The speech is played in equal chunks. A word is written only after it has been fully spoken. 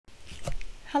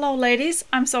Hello ladies,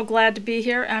 I'm so glad to be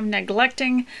here. I'm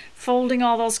neglecting folding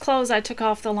all those clothes I took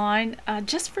off the line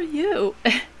just for you.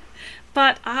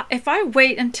 But if I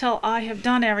wait until I have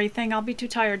done everything, I'll be too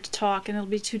tired to talk and it'll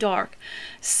be too dark.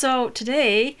 So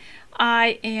today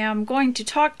I am going to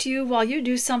talk to you while you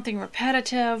do something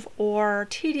repetitive or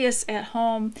tedious at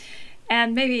home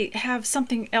and maybe have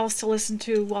something else to listen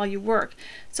to while you work.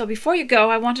 So before you go,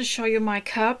 I want to show you my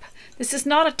cup. This is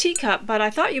not a teacup, but I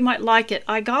thought you might like it.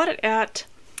 I got it at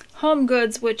Home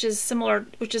Goods, which is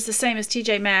the same as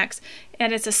TJ Maxx,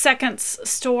 and it's a seconds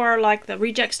store like the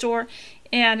Reject store,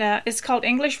 and it's called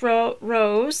English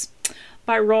Rose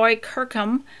by Roy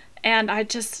Kirkham, and I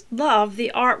just love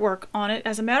the artwork on it.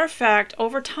 As a matter of fact,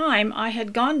 over time I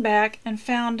had gone back and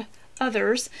found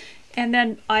others, and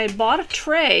then I bought a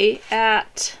tray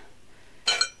at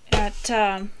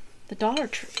the Dollar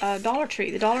Tree,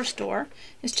 the dollar store.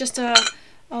 It's just a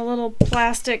little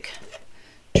plastic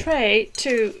tray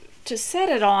to set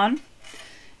it on,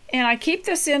 and I keep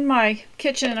this in my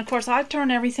kitchen. And of course I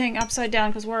turn everything upside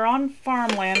down because we're on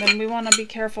farmland and we want to be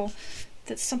careful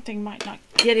that something might not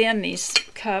get in these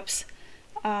cups.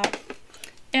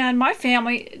 And my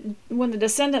family, when the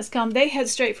descendants come, they head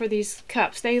straight for these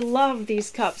cups. They love these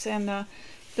cups, and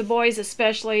the boys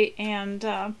especially, and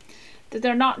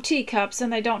they're not teacups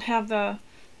and they don't have the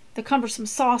cumbersome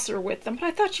saucer with them, but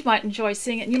I thought you might enjoy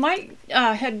seeing it. You might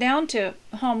head down to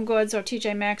Home Goods or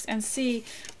TJ Maxx and see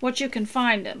what you can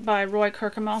find by Roy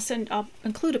Kirkham. I'll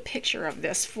include a picture of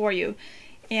this for you.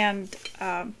 And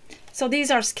so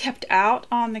these are kept out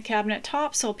on the cabinet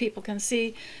top so people can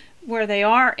see where they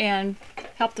are and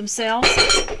help themselves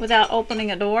without opening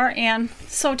a door. And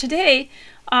so today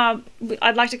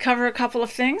I'd like to cover a couple of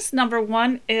things. Number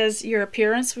one is your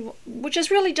appearance, which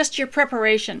is really just your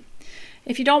preparation.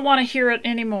 If you don't want to hear it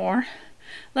anymore,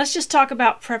 let's just talk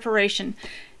about preparation.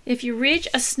 If you reach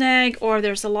a snag, or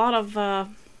there's a lot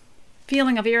of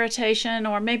feeling of irritation,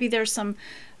 or maybe there's some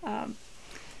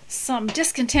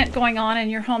discontent going on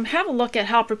in your home, have a look at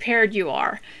how prepared you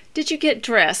are. Did you get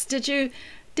dressed? Did you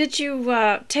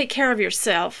take care of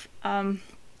yourself? Did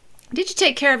you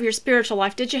take care of your spiritual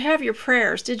life? Did you have your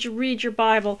prayers? Did you read your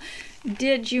Bible?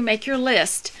 Did you make your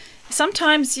list?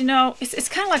 Sometimes, you know, it's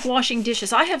kind of like washing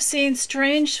dishes. I have seen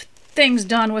strange things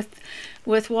done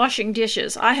with washing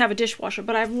dishes. I have a dishwasher,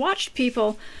 but I've watched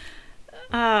people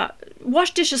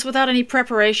wash dishes without any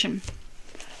preparation.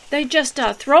 They just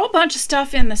throw a bunch of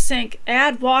stuff in the sink,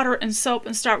 add water and soap,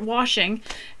 and start washing,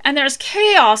 and there's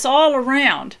chaos all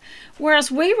around.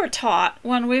 Whereas we were taught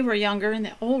when we were younger, in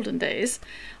the olden days,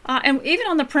 and even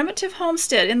on the primitive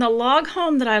homestead, in the log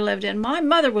home that I lived in, my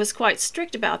mother was quite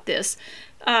strict about this.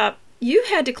 You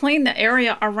had to clean the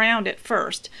area around it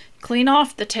first. Clean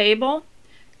off the table,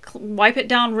 wipe it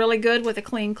down really good with a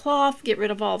clean cloth, get rid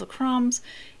of all the crumbs,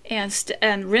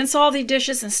 and rinse all the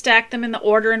dishes and stack them in the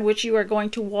order in which you are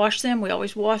going to wash them. We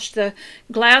always wash the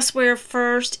glassware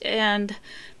first, and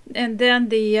then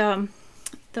the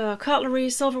cutlery,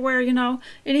 silverware, you know,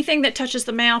 anything that touches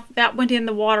the mouth, that went in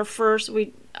the water first.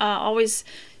 We always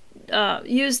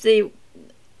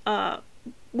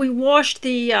we washed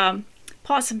the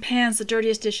pots and pans, the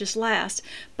dirtiest dishes, last.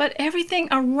 But everything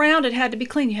around it had to be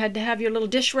clean. You had to have your little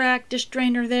dish rack, dish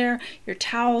drainer there, your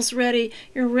towels ready,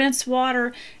 your rinse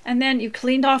water, and then you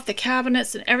cleaned off the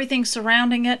cabinets and everything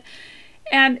surrounding it.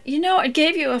 And, you know, it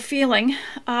gave you a feeling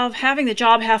of having the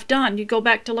job half done. You go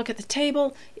back to look at the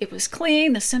table, it was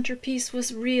clean, the centerpiece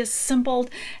was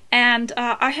reassembled, and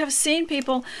I have seen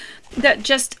people that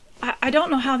just, I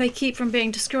don't know how they keep from being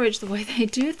discouraged the way they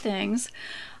do things.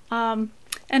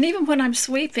 And even when I'm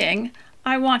sweeping,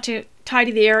 I want to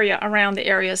tidy the area around the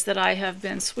areas that I have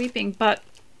been sweeping. But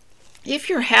if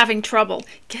you're having trouble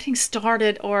getting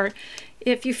started, or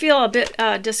if you feel a bit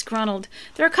disgruntled,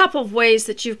 there are a couple of ways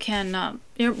that you can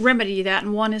remedy that.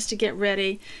 And one is to get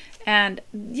ready and,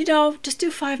 you know, just do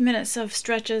 5 minutes of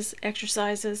stretches,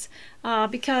 exercises,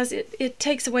 because it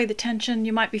takes away the tension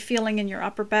you might be feeling in your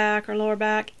upper back or lower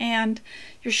back and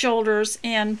your shoulders.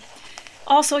 And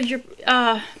also, you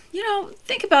know,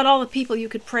 think about all the people you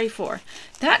could pray for.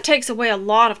 That takes away a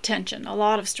lot of tension, a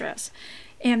lot of stress.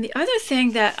 And the other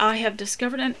thing that I have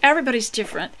discovered, and everybody's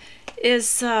different,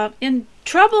 is in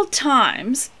troubled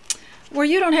times where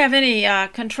you don't have any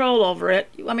control over it.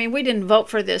 I mean, we didn't vote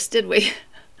for this, did we?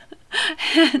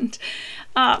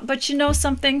 But you know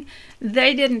something?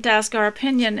 They didn't ask our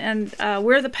opinion, and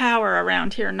we're the power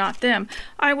around here, not them.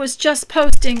 I was just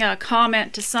posting a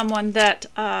comment to someone that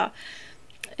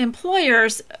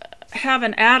employers have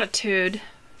an attitude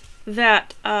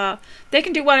that they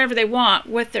can do whatever they want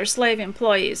with their slave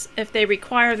employees. If they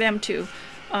require them to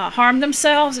harm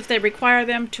themselves, if they require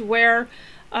them to wear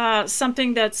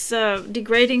something that's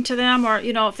degrading to them, or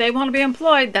if they want to be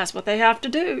employed, that's what they have to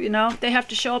do. They have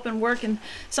to show up and work in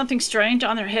something strange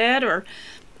on their head, or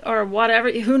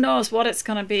whatever. Who knows what it's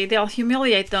going to be. They'll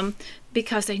humiliate them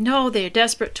because they know they're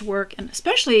desperate to work, and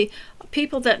especially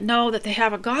people that know that they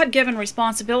have a God-given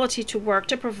responsibility to work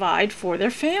to provide for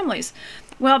their families.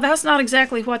 Well, that's not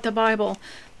exactly what the Bible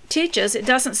teaches. It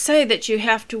doesn't say that you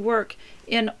have to work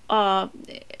in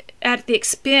at the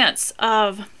expense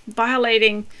of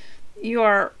violating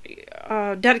your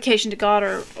dedication to God,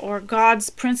 or God's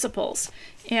principles.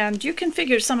 And you can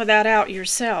figure some of that out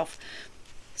yourself.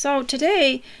 So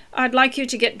today, I'd like you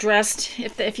to get dressed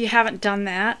if you haven't done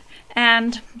that.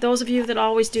 And those of you that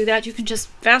always do that, you can just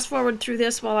fast forward through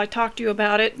this while I talk to you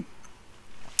about it.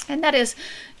 And that is,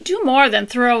 do more than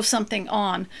throw something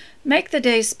on. Make the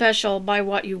day special by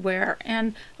what you wear.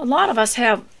 And a lot of us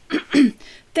have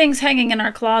things hanging in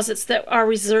our closets that are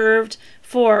reserved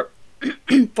for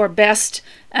for best,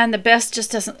 and the best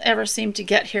just doesn't ever seem to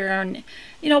get here. And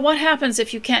what happens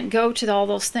if you can't go to all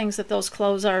those things that those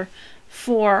clothes are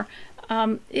for?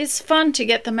 It's fun to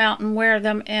get them out and wear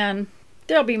them, and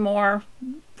there'll be more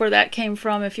where that came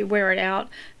from if you wear it out.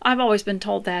 I've always been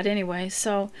told that anyway.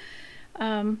 So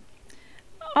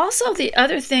also, the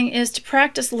other thing is to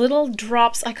practice little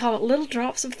drops. I call it little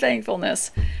drops of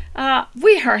thankfulness.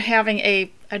 We are having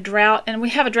a drought, and we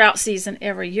have a drought season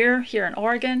every year here in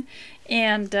Oregon,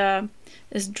 and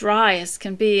as dry as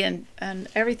can be, and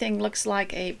everything looks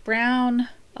like a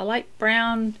light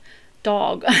brown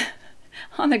dog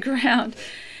on the ground.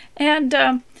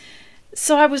 And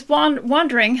so I was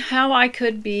wondering how I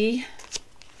could be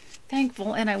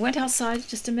thankful, and I went outside.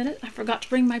 Just a minute, I forgot to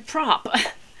bring my prop.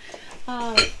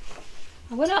 I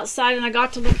went outside and I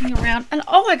got to looking around, and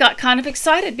I got kind of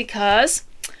excited because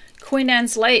Queen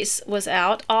Anne's lace was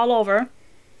out all over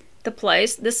the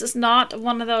place. This is not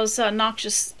one of those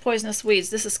noxious poisonous weeds.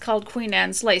 This is called Queen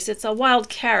Anne's lace. It's a wild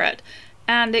carrot,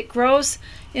 and it grows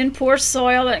in poor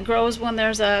soil, and it grows when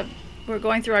we're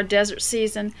going through our desert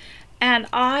season. And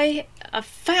I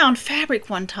found fabric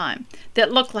one time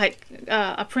that looked like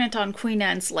a print on Queen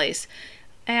Anne's lace.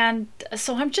 And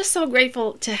so I'm just so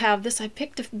grateful to have this. I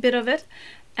picked a bit of it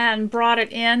and brought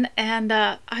it in, and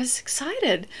I was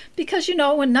excited because,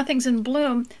 when nothing's in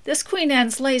bloom, this Queen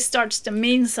Anne's lace starts to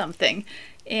mean something.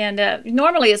 And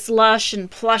normally it's lush and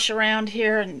plush around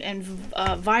here, and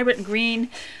vibrant green.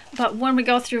 But when we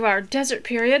go through our desert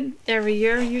period every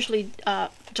year, usually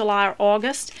July or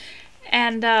August,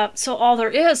 and so all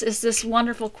there is this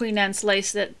wonderful Queen Anne's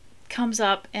lace that comes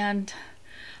up, and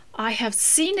I have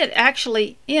seen it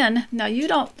actually now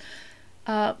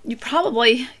you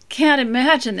probably can't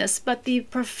imagine this, but the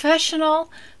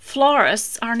professional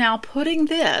florists are now putting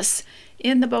this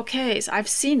in the bouquets. I've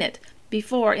seen it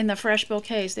before in the fresh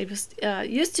bouquets. They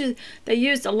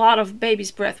used a lot of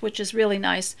baby's breath, which is really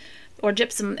nice, or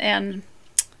gypsum, and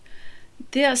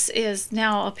this is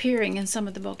now appearing in some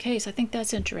of the bouquets. I think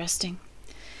that's interesting.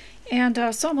 And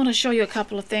so I want to show you a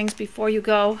couple of things before you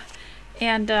go.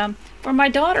 And for my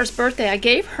daughter's birthday, I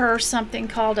gave her something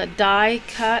called a die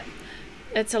cut.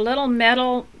 It's a little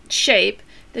metal shape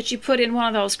that you put in one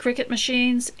of those Cricut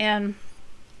machines, and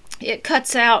it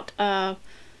cuts out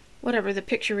whatever the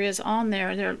picture is on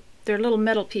there. They're little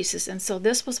metal pieces, and so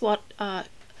this was what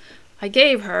I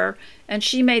gave her, and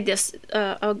she made this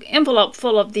envelope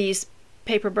full of these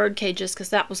paper bird cages, because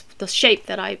that was the shape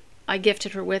that I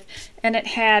gifted her with. And it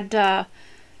had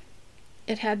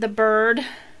the bird.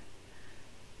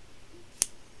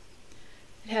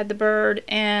 It had the bird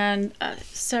and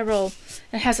several.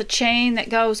 It has a chain that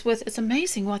goes with. It's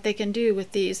amazing what they can do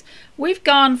with these. We've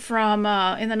gone from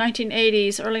in the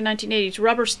 1980s, early 1980s,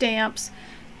 rubber stamps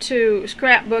to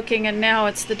scrapbooking, and now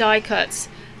it's the die cuts.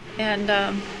 And I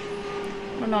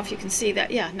don't know if you can see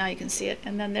that. Yeah, now you can see it.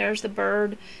 And then there's the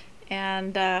bird,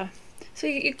 and so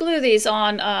you glue these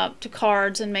on to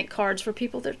cards and make cards for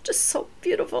people. They're just so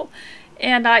beautiful.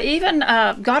 And I even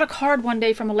got a card one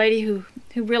day from a lady who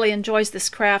really enjoys this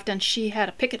craft, and she had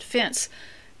a picket fence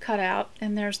cut out,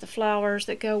 and there's the flowers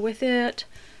that go with it,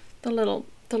 the little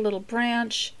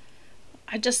branch.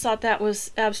 I just thought that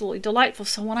was absolutely delightful.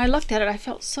 So when I looked at it, I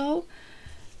felt so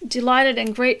delighted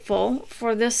and grateful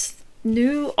for this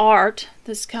new art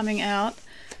that's coming out,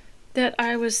 that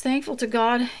I was thankful to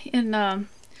God in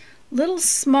little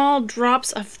small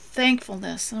drops of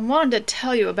thankfulness. And I wanted to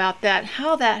tell you about that,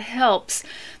 how that helps.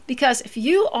 Because if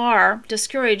you are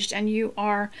discouraged and you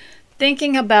are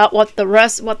thinking about what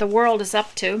the world is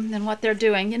up to and what they're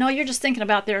doing, you're just thinking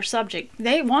about their subject.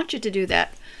 They want you to do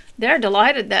that. They're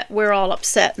delighted that we're all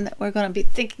upset and that we're going to be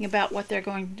thinking about what they're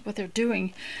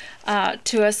doing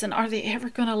to us, and are they ever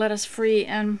going to let us free?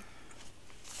 And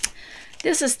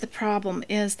this is the problem,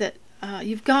 is that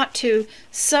you've got to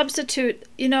substitute,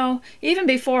 even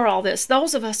before all this,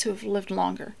 those of us who have lived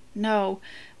longer know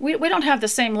we don't have the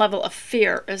same level of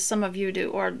fear as some of you do,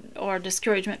 or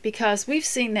discouragement, because we've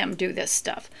seen them do this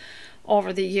stuff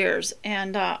over the years.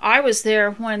 And I was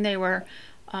there when they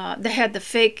had the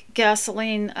fake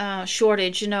gasoline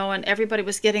shortage, and everybody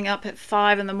was getting up at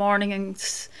 5 in the morning and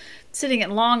sitting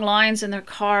in long lines in their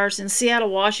cars in Seattle,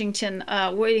 Washington,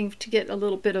 waiting to get a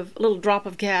little drop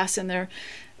of gas in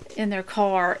their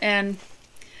car. And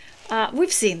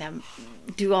we've seen them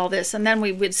do all this, and then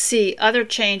we would see other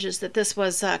changes that this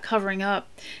was covering up.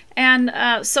 And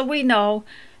so we know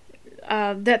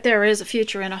that there is a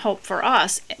future and a hope for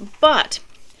us. But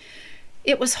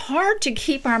it was hard to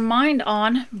keep our mind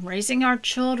on raising our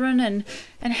children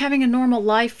and having a normal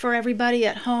life for everybody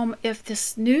at home if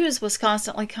this news was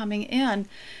constantly coming in.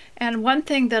 And one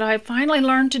thing that I finally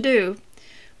learned to do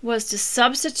was to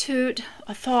substitute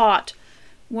a thought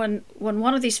when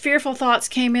one of these fearful thoughts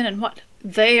came in, and what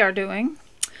they are doing,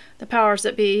 the powers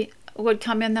that be, would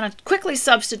come in, then I'd quickly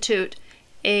substitute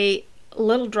a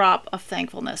little drop of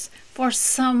thankfulness for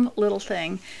some little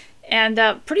thing. And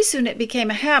pretty soon it became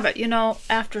a habit,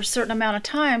 after a certain amount of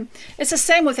time. It's the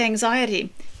same with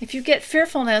anxiety. If you get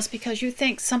fearfulness because you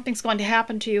think something's going to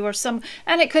happen to you,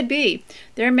 and it could be,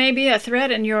 there may be a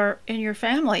threat in your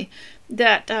family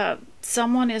that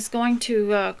someone is going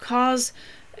to cause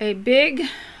a big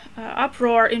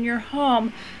uproar in your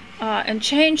home and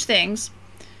change things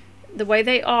the way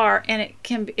they are, and it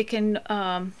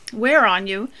can wear on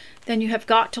you. Then you have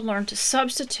got to learn to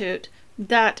substitute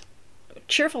that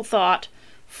cheerful thought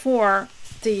for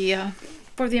the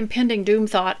impending doom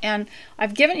thought. And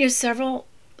I've given you several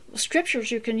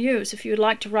scriptures you can use if you'd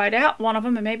like to write out one of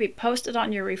them and maybe post it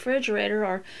on your refrigerator,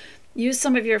 or use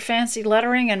some of your fancy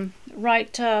lettering and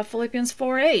write Philippians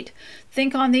 4:8.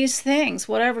 Think on these things,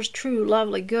 whatever's true,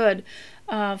 lovely, good,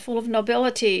 full of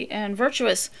nobility and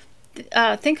virtuous.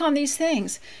 Think on these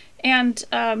things, and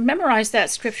memorize that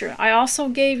scripture. I also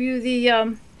gave you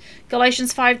the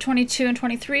Galatians 5:22 and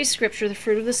 23 scripture, the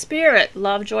fruit of the Spirit,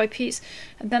 love, joy, peace.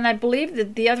 And then I believe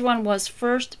that the other one was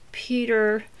 1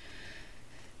 Peter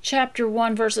chapter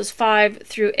 1 verses 5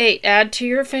 through 8. Add to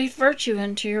your faith virtue,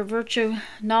 and to your virtue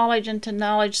knowledge, and to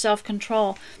knowledge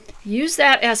self-control. Use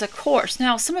that as a course.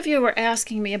 Now, some of you were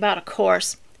asking me about a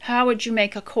course. How would you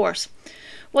make a course?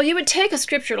 Well, you would take a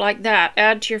scripture like that,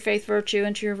 add to your faith virtue,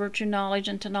 and to your virtue knowledge,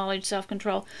 and to knowledge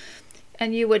self-control.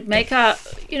 And you would make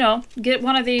get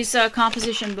one of these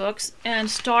composition books and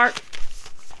start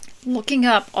looking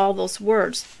up all those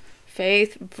words: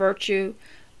 faith, virtue,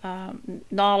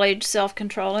 knowledge,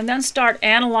 self-control, and then start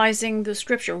analyzing the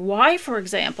scripture. Why, for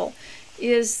example,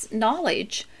 is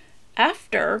knowledge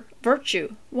after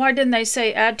virtue? Why didn't they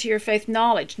say add to your faith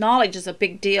knowledge? Knowledge is a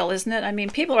big deal, isn't it? I mean,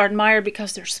 people are admired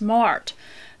because they're smart,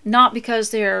 not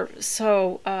because they're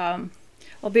so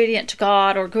obedient to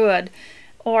God or good,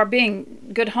 or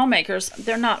being good homemakers.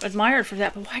 They're not admired for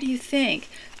that. But why do you think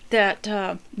that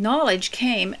knowledge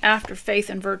came after faith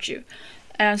and virtue?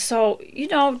 And so,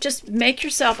 just make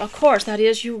yourself a course. That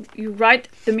is, you write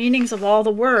the meanings of all the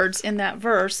words in that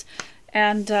verse,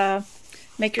 and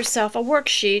make yourself a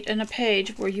worksheet and a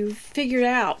page where you figured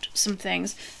out some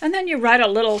things. And then you write a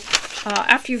little,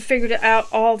 after you've figured out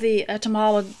all the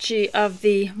etymology of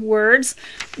the words,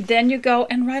 then you go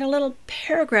and write a little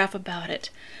paragraph about it.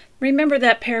 Remember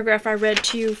that paragraph I read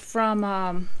to you from,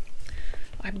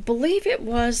 I believe it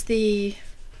was the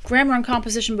Grammar and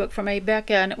Composition book from A.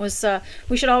 Becca, and it was,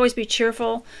 we should always be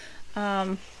cheerful,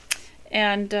 and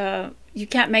you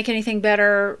can't make anything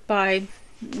better by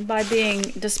being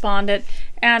despondent.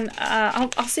 And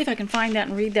I'll see if I can find that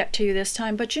and read that to you this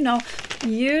time. But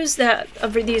use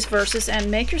these verses and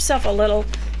make yourself a little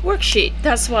worksheet.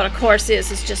 That's what a course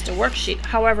is just a worksheet.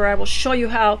 However, I will show you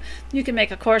how you can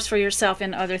make a course for yourself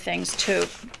in other things too.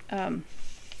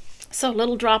 So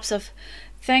little drops of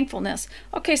thankfulness.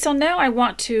 Okay, so now I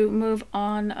want to move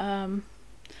on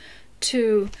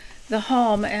to the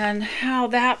home and how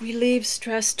that relieves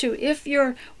stress too. If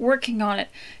you're working on it,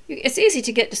 it's easy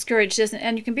to get discouraged, isn't it?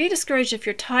 And you can be discouraged if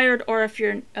you're tired, or if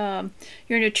your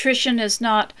nutrition is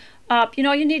not up.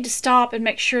 You need to stop and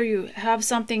make sure you have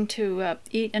something to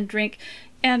eat and drink.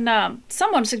 And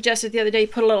someone suggested the other day,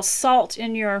 put a little salt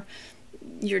in your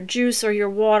juice or your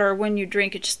water when you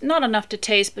drink it. Just not enough to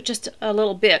taste, but just a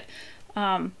little bit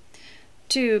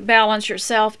to balance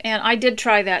yourself. And I did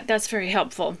try that. That's very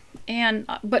helpful. And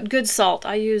but good salt.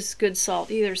 I use good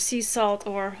salt, either sea salt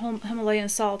or Himalayan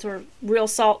salt or real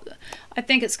salt. I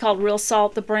think it's called real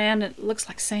salt, the brand. It looks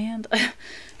like sand.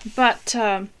 But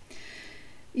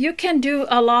you can do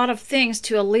a lot of things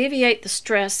to alleviate the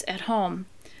stress at home.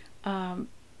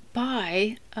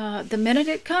 By the minute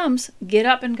it comes, get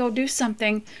up and go do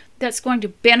something that's going to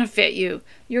benefit you.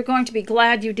 You're going to be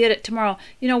glad you did it tomorrow.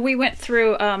 You know, we went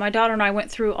through, my daughter and I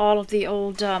went through all of the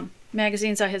old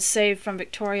magazines I had saved from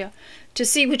Victoria to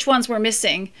see which ones were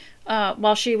missing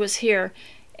while she was here.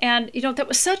 And, you know, that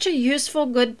was such a useful,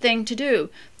 good thing to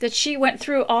do, that she went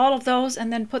through all of those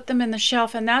and then put them in the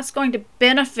shelf. And that's going to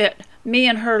benefit me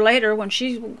and her later when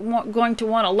she's going to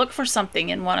want to look for something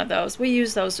in one of those. We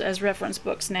use those as reference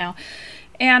books now.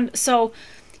 And so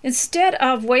instead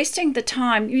of wasting the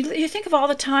time, you think of all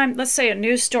the time, let's say a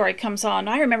news story comes on.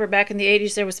 I remember back in the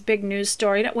 80s there was a big news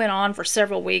story that went on for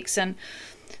several weeks, and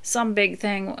some big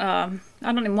thing, I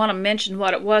don't even want to mention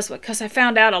what it was because I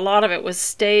found out a lot of it was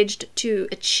staged to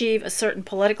achieve a certain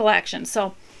political action.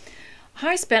 So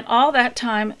I spent all that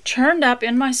time churned up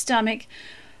in my stomach,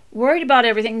 worried about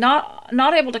everything,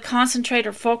 not able to concentrate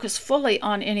or focus fully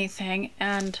on anything.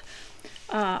 And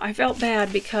I felt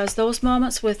bad because those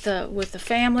moments with the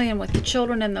family and with the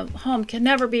children in the home can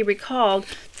never be recalled,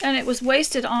 and it was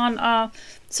wasted on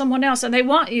someone else. And they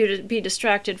want you to be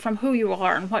distracted from who you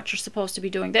are and what you're supposed to be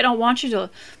doing. They don't want you to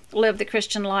live the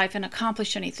Christian life and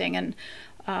accomplish anything and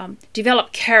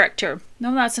develop character.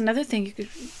 No, that's another thing.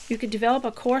 You could develop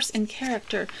a course in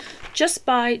character just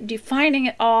by defining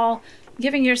it all,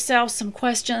 giving yourself some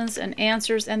questions and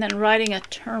answers, and then writing a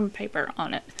term paper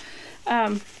on it.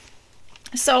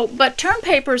 But term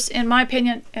papers, in my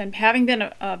opinion, and having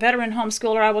been a veteran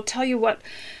homeschooler, I will tell you what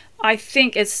I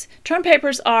think is, term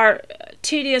papers are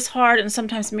tedious, hard, and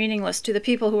sometimes meaningless to the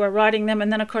people who are writing them,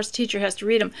 and then of course the teacher has to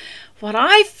read them. What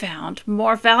I found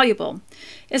more valuable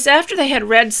is after they had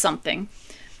read something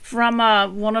from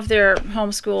one of their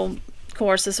homeschool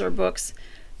courses or books,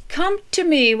 come to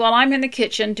me while I'm in the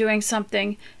kitchen doing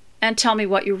something and tell me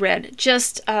what you read.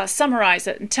 Just summarize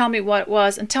it and tell me what it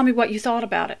was and tell me what you thought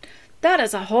about it. That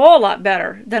is a whole lot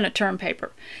better than a term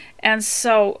paper. And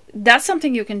so that's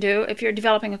something you can do if you're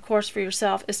developing a course for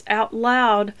yourself, is out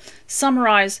loud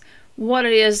summarize what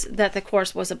it is that the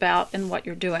course was about and what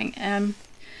you're doing. And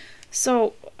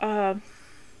so I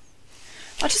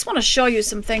just want to show you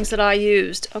some things that I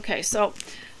used. Okay, so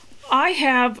I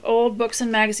have old books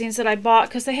and magazines that I bought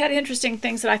because they had interesting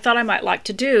things that I thought I might like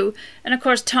to do. And of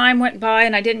course time went by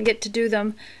and I didn't get to do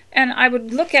them. And I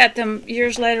would look at them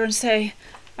years later and say,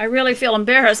 I really feel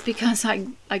embarrassed because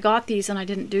I got these and I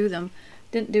didn't do them,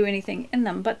 didn't do anything in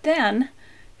them. But then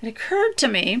it occurred to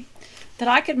me that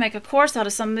I could make a course out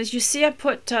of some of these. You see, I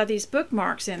put these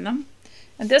bookmarks in them.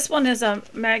 And this one is a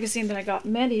magazine that I got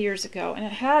many years ago, and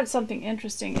it had something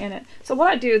interesting in it. So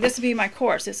what I do, this would be my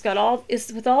course. It's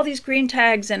with all these green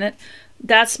tags in it.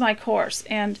 That's my course.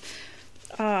 And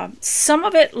some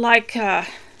of it, like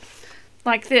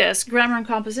this, grammar and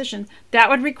composition, that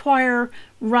would require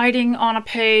writing on a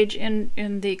page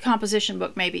in the composition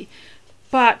book maybe.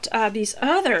 But these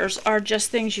others are just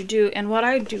things you do, and what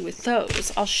I do with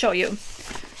those, I'll show you,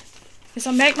 is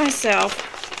I make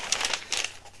myself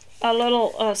a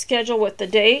little schedule with the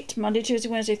date, Monday, Tuesday,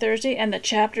 Wednesday, Thursday, and the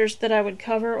chapters that I would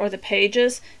cover, or the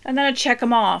pages, and then I check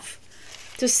them off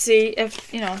to see if,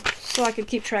 so I could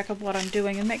keep track of what I'm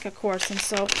doing and make a course. And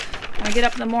so when I get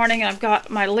up in the morning, I've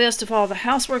got my list of all the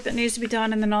housework that needs to be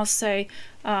done, and then I'll say,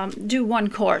 do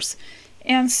one course.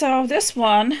 And so this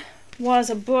one was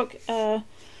a book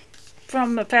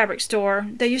from the fabric store.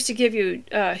 They used to give you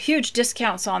huge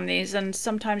discounts on these, and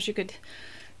sometimes you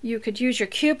could use your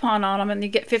coupon on them and you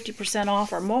get 50%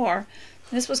 off or more.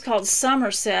 This was called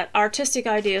Somerset, Artistic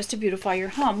Ideas to Beautify Your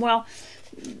Home. Well,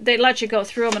 they let you go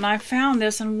through them, and I found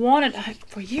this and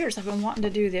for years I've been wanting to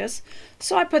do this.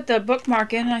 So I put the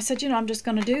bookmark in and I said, I'm just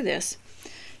going to do this.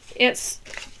 It's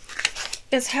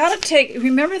how to take,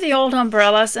 remember the old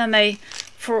umbrellas, and they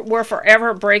were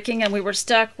forever breaking, and we were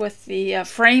stuck with the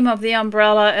frame of the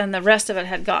umbrella and the rest of it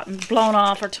had gotten blown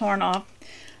off or torn off.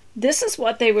 This is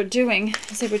what they were doing,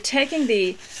 is they were taking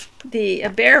the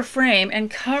bare frame and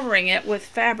covering it with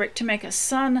fabric to make a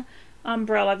sun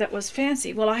umbrella that was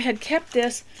fancy. Well, I had kept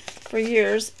this for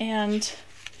years and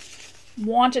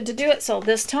wanted to do it, so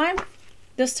this time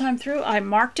through I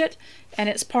marked it, and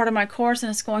it's part of my course, and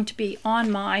it's going to be on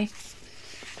my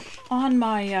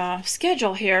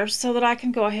schedule here so that I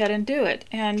can go ahead and do it.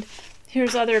 And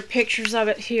here's other pictures of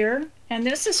it here, and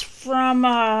this is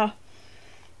from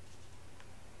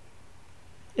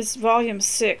it's volume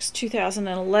 6,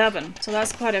 2011. So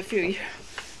that's quite a few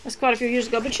years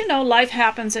ago. But life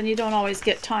happens, and you don't always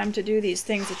get time to do these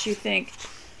things that you think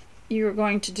you're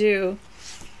going to do.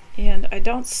 And I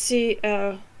don't see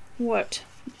what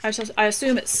I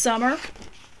assume it's summer,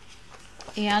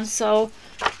 and so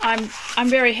I'm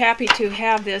very happy to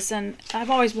have this, and I've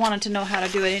always wanted to know how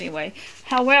to do it anyway.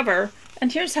 However,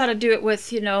 and here's how to do it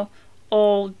with, you know,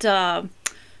 old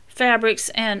fabrics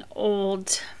and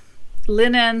old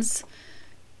linens,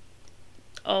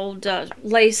 old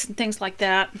lace and things like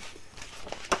that.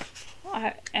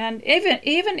 And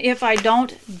even if I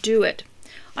don't do it,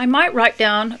 I might write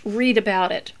down, read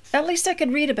about it. At least I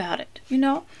could read about it, you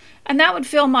know? And that would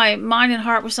fill my mind and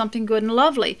heart with something good and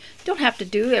lovely. You don't have to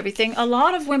do everything. A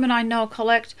lot of women I know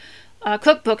collect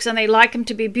cookbooks, and they like them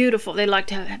to be beautiful. They like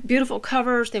to have beautiful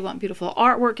covers. They want beautiful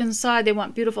artwork inside. They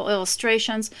want beautiful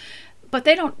illustrations. But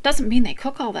doesn't mean they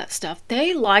cook all that stuff.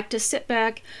 They like to sit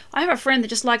back. I have a friend that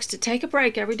just likes to take a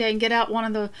break every day and get out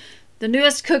one of the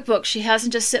newest cookbooks she has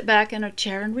and just sit back in a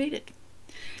chair and read it.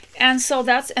 And so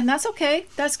that's okay.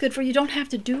 That's good for you. You don't have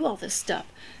to do all this stuff.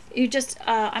 You just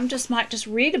might just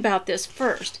read about this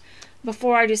first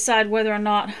before I decide whether or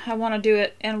not I want to do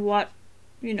it, and what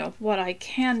I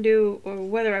can do, or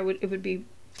whether it would be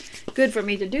good for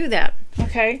me to do that.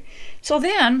 Okay, so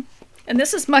then, and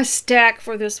this is my stack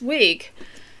for this week.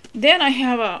 Then I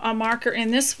have a marker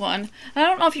in this one. I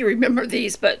don't know if you remember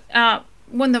these, but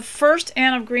when the first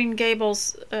Anne of Green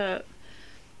Gables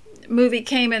movie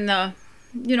came in the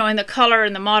color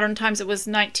in the modern times, it was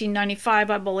 1995,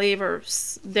 I believe, or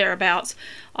thereabouts.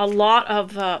 A lot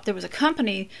of there was a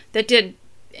company that did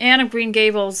Anne of Green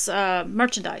Gables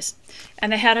merchandise,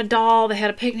 and they had a doll, they had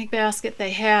a picnic basket,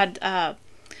 they had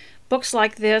books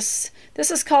like this.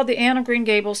 This is called the Anne of Green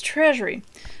Gables Treasury.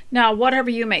 Now, whatever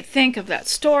you may think of that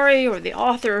story or the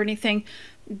author or anything,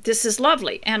 this is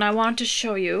lovely, and I wanted to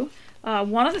show you.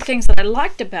 One of the things that I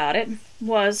liked about it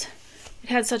was it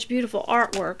had such beautiful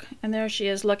artwork, and there she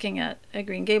is looking at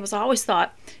Green Gables. I always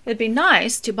thought it'd be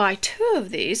nice to buy 2 of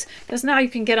these, because now you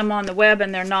can get them on the web,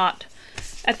 and they're not.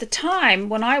 At the time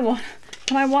when I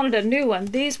wanted a new one,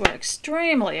 these were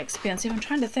extremely expensive. I'm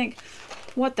trying to think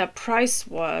what the price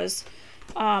was.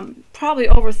 Probably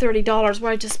over $30.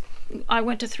 Where I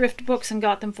went to Thrift Books and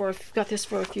got this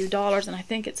for a few dollars, and I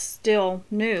think it's still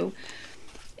new.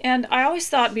 And I always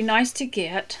thought it'd be nice to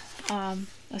get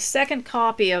a second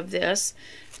copy of this,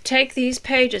 take these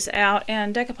pages out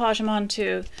and decoupage them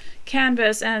onto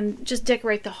canvas and just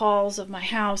decorate the halls of my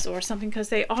house or something, because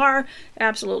they are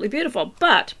absolutely beautiful.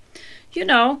 But, you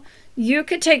know, you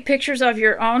could take pictures of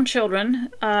your own children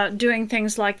doing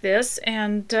things like this,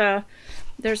 and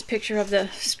there's a picture of the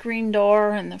screen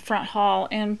door and the front hall,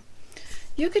 and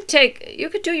you could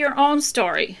do your own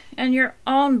story and your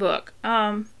own book.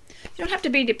 You don't have to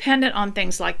be dependent on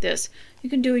things like this. You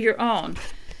can do your own.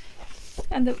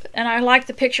 And I like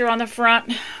the picture on the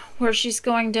front where she's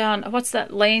going down, what's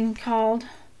that lane called?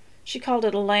 She called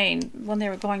it a lane when they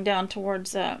were going down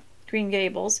towards Green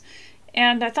Gables.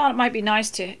 And I thought it might be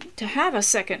nice to have a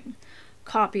second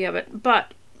copy of it.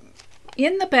 But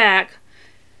in the back,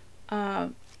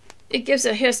 it gives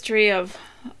a history of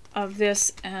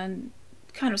this and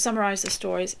kind of summarize the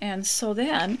stories. And so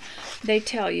then they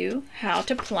tell you how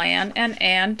to plan an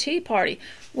Anne tea party.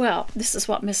 Well, this is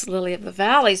what Miss Lily of the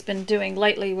Valley's been doing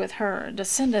lately with her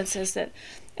descendants, is that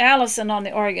Allison on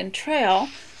the Oregon Trail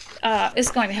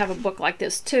is going to have a book like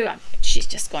this too. She's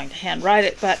just going to handwrite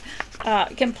it, but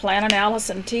can plan an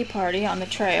Allison tea party on the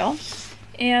trail.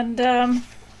 And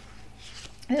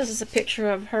this is a picture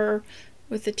of her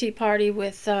with the tea party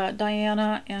with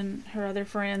Diana and her other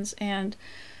friends, and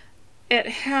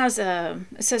it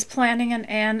says planning an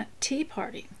Anne tea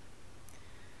party.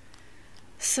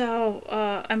 So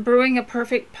I'm brewing a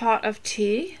perfect pot of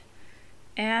tea,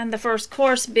 and the first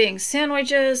course being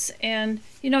sandwiches. And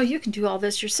you can do all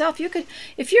this yourself. You could,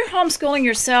 if you're homeschooling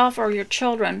yourself or your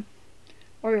children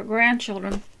or your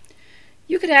grandchildren,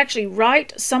 you could actually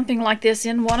write something like this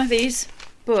in one of these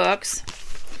books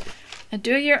and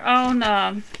do your own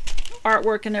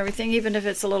artwork and everything, even if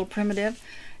it's a little primitive,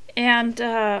 and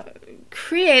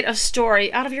create a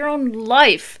story out of your own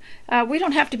life. We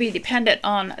don't have to be dependent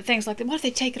on things like that. What if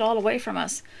they take it all away from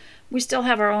us? We still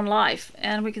have our own life,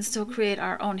 and we can still create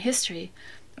our own history,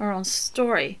 our own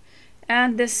story.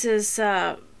 And this is,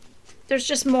 there's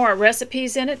just more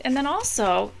recipes in it. And then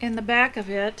also, in the back of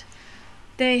it,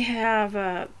 they have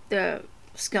the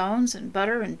scones and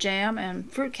butter and jam and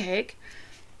fruitcake.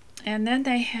 And then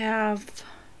they have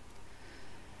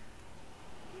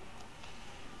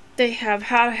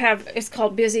how to have, it's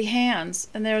called Busy Hands,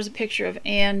 and there's a picture of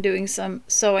Anne doing some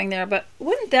sewing there. But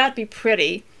wouldn't that be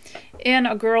pretty in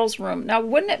a girl's room? Now,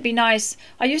 wouldn't it be nice?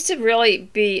 I used to really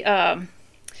be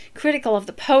critical of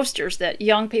the posters that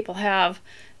young people have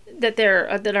that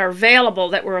were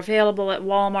available at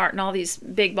Walmart and all these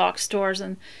big box stores,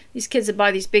 and these kids that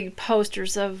buy these big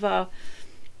posters of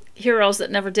heroes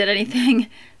that never did anything.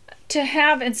 to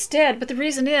have instead, but the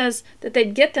reason is that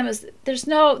they'd get them is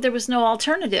there was no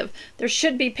alternative. There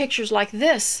should be pictures like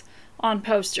this on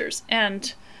posters,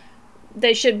 and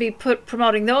they should be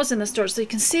promoting those in the stores so you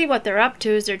can see what they're up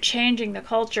to as they're changing the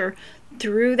culture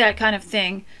through that kind of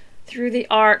thing, through the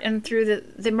art and through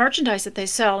the merchandise that they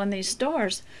sell in these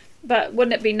stores. But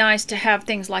wouldn't it be nice to have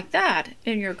things like that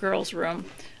in your girls' room?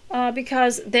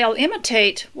 Because they'll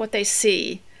imitate what they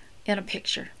see in a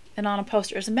picture and on a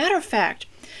poster. As a matter of fact,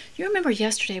 you remember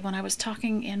yesterday when I was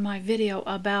talking in my video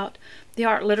about the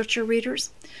art literature readers?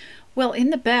 Well, in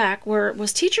the back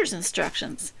was teacher's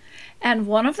instructions. And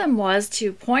one of them was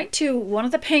to point to one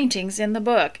of the paintings in the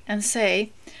book and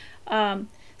say,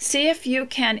 see if you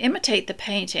can imitate the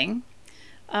painting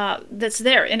that's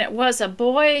there. And it was a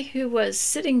boy who was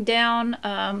sitting down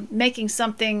making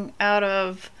something out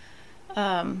of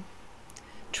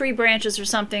tree branches or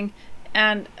something,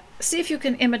 and see if you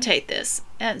can imitate this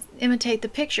and imitate the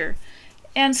picture.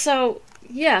 And so,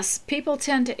 yes, people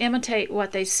tend to imitate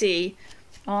what they see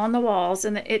on the walls,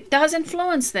 and it does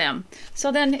influence them.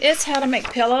 So then it's how to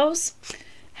make pillows,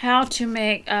 how to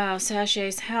make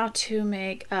sachets, how to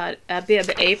make a bib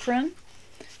apron.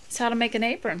 It's how to make an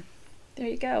apron. There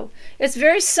you go. It's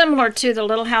very similar to the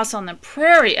Little House on the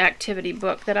Prairie activity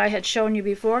book that I had shown you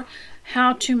before.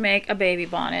 How to make a baby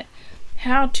bonnet,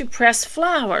 how to press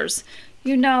flowers.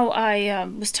 You know, I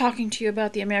was talking to you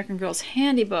about the American Girl's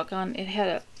Handy book. It had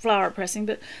a flower pressing,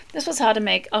 but this was how to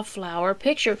make a flower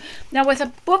picture. Now, with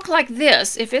a book like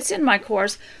this, if it's in my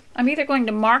course, I'm either going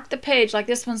to mark the page, like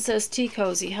this one says tea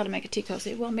cozy, how to make a tea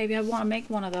cozy. Well, maybe I want to make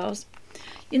one of those.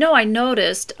 You know, I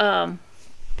noticed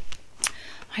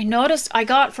I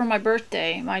got for my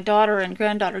birthday, my daughter and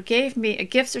granddaughter gave me a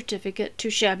gift certificate to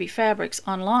Shabby Fabrics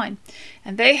online.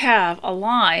 And they have a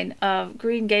line of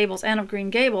Green Gables, Anne of Green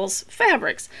Gables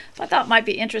fabrics. So I thought it might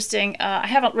be interesting. I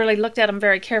haven't really looked at them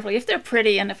very carefully. If they're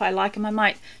pretty and if I like them, I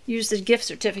might use the gift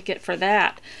certificate for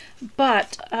that.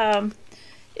 But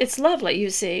it's lovely, you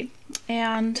see.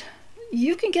 And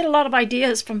you can get a lot of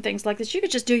ideas from things like this. You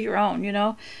could just do your own, you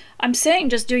know. I'm saying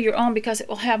just do your own because it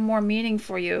will have more meaning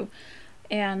for you.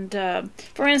 And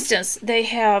for instance, they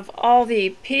have all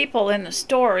the people in the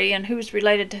story and who's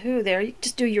related to who there. You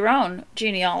just do your own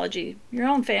genealogy, your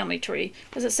own family tree,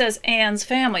 because it says Anne's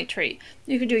family tree.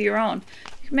 You can do your own.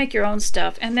 You can make your own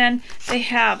stuff. And then they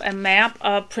have a map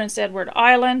of Prince Edward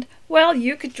Island. Well,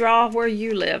 you could draw where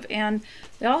you live. And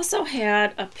they also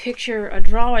had a picture, a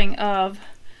drawing of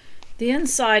the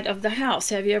inside of the house.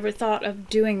 Have you ever thought of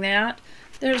doing that?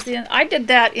 I did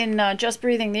that in Just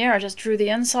Breathing the Air. I just drew the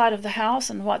inside of the house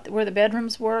and where the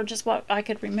bedrooms were, just what I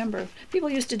could remember. People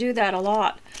used to do that a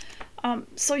lot.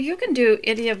 So you can do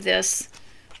any of this,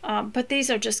 but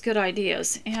these are just good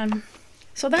ideas. And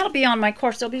so that'll be on my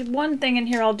course. There'll be one thing in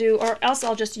here I'll do, or else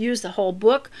I'll just use the whole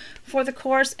book for the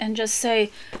course and just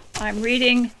say I'm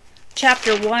reading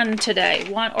chapter 1 today,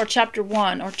 or chapter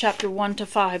 1 to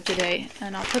 5 today,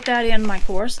 and I'll put that in my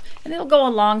course, and it'll go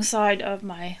alongside of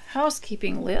my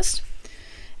housekeeping list.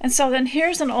 And so then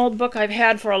here's an old book I've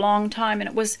had for a long time, and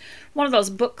it was one of those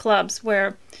book clubs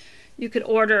where you could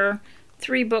order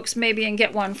 3 books maybe and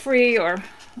get 1 free, or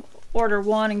order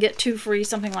 1 and get 2 free,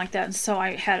 something like that. And so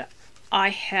I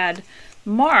had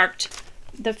marked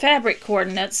the fabric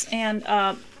coordinates and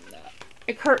a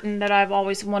curtain that I've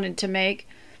always wanted to make.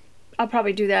 I'll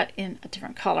probably do that in a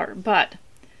different color, but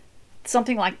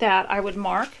something like that I would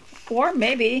mark. Or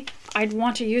maybe I'd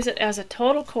want to use it as a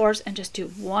total course and just do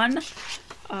one.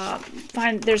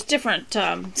 There's different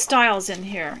styles in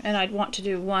here, and I'd want to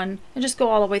do one and just go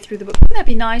all the way through the book. Wouldn't that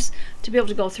be nice to be able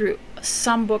to go through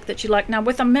some book that you like? Now,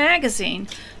 with a magazine,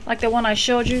 like the one I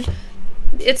showed you,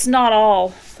 it's not all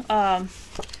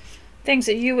things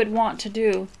that you would want to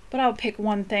do, but I'll pick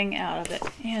one thing out of it.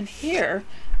 And here,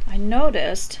 I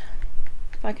noticed,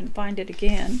 if I can find it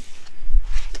again,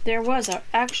 there was an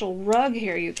actual rug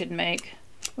here you could make,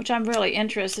 which I'm really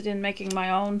interested in making my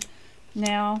own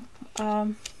now.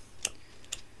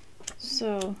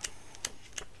 So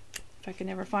if I can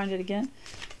ever find it again,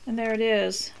 and there it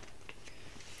is.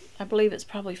 I believe it's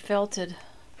probably felted.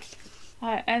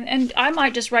 And I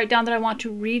might just write down that I want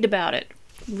to read about it.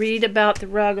 Read about the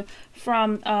rug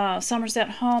from Somerset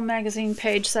Home Magazine,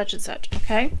 page such and such.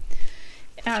 Okay.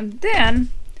 And then,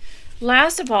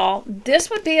 last of all, this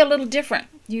would be a little different.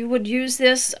 You would use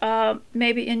this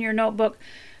maybe in your notebook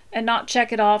and not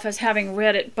check it off as having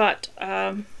read it, but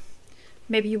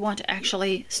maybe you want to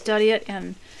actually study it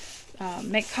and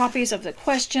make copies of the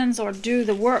questions or do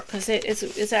the work, because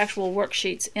it's actual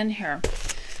worksheets in here.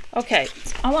 Okay,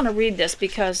 I want to read this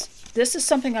because this is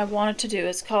something I wanted to do.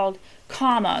 It's called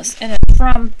Commas, and it's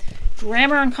from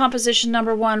Grammar and Composition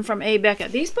 #1 from A.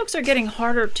 Beckett. These books are getting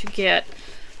harder to get.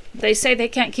 They say they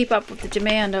can't keep up with the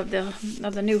demand of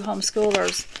the new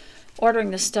homeschoolers ordering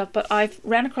this stuff, but I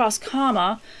ran across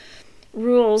comma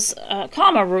rules,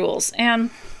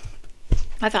 and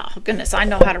I thought, oh goodness, I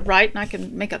know how to write and I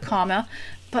can make a comma.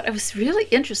 But it was really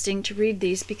interesting to read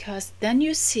these, because then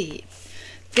you see,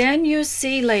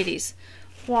 ladies,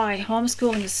 why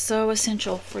homeschooling is so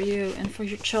essential for you and for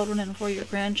your children and for your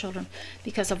grandchildren,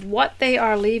 because of what they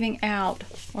are leaving out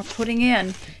or putting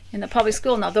in the public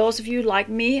school. Now, those of you like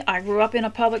me, I grew up in a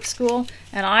public school,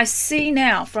 and I see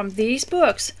now from these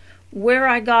books where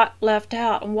I got left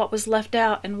out and what was left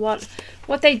out and what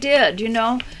they did. You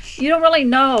know, you don't really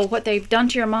know what they've done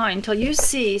to your mind until you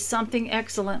see something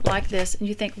excellent like this, and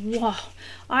you think, whoa,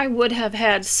 I would have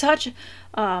had such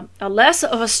a less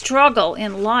of a struggle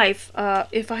in life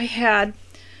if I had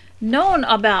known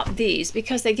about these,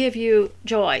 because they give you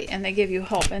joy and they give you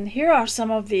hope. And here are some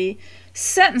of the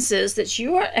sentences that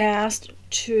you are asked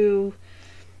to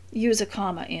use a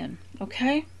comma in,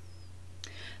 okay?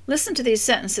 Listen to these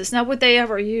sentences. Now, would they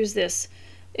ever use this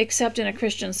except in a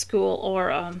Christian school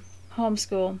or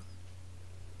homeschool?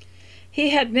 He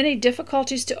had many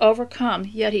difficulties to overcome,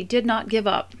 yet he did not give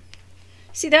up.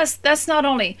 See, that's not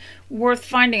only worth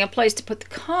finding a place to put the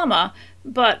comma,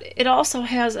 but it also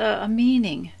has a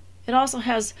meaning. It also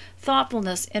has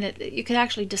thoughtfulness in it. You could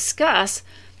actually discuss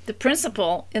the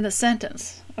principle in the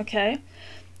sentence, okay?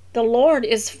 The Lord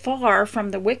is far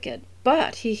from the wicked,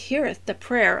 but he heareth the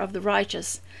prayer of the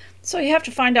righteous. So you have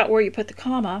to find out where you put the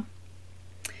comma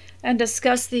and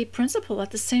discuss the principle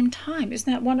at the same time.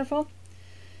 Isn't that wonderful?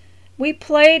 We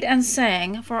played and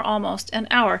sang for almost an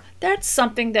hour. That's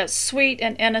something that's sweet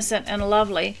and innocent and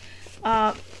lovely.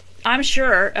 I'm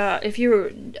sure if you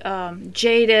were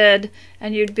jaded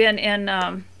and you'd been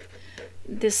in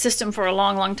this system for a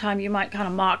long, long time, you might kind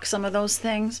of mock some of those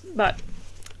things. But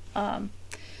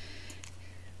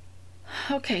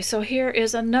okay, so here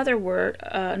is another word,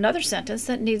 another sentence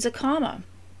that needs a comma.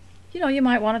 You know, you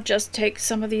might want to just take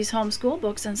some of these homeschool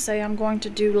books and say, I'm going to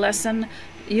do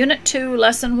Unit 2,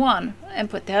 Lesson 1, and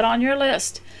put that on your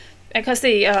list, because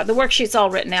the worksheet's all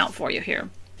written out for you here.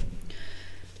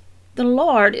 The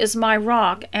Lord is my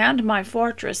rock and my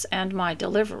fortress and my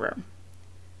deliverer.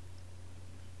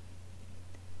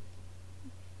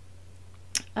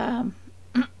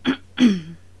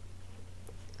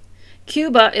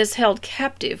 Cuba is held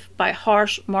captive by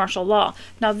harsh martial law.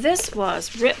 Now, this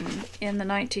was written in the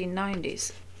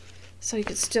 1990s, so you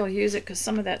could still use it, because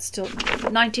some of that's still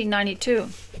 1992.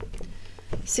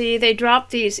 See, they drop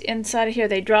these inside of here.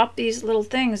 They drop these little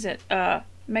things that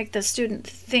make the student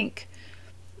think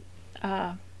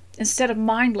instead of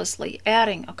mindlessly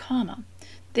adding a comma.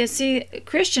 They see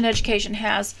Christian education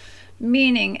has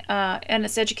meaning, and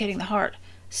it's educating the heart.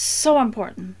 So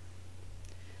important.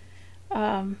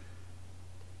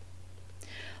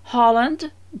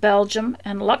 Holland, Belgium,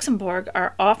 and Luxembourg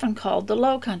are often called the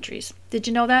Low Countries. Did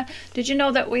you know that? Did you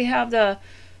know that we have the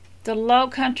Low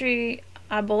Country,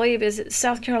 I believe, is it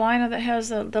South Carolina that has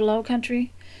the Low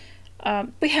Country?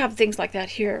 We have things like that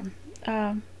here.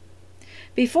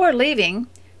 Before leaving,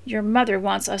 your mother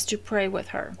wants us to pray with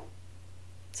her.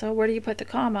 So where do you put the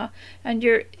comma? And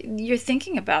you're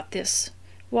thinking about this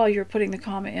while you're putting the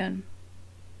comma in.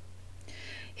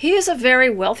 He is a very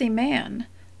wealthy man,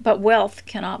 but wealth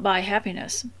cannot buy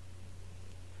happiness.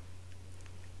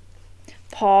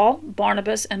 Paul,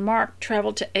 Barnabas, and Mark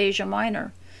traveled to Asia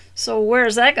Minor. So where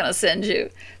is that going to send you?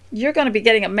 You're going to be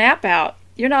getting a map out.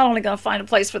 You're not only going to find a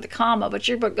place for the comma, but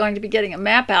you're going to be getting a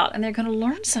map out, and they're going to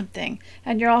learn something.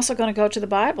 And you're also going to go to the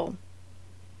Bible.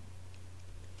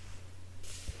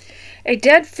 A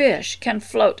dead fish can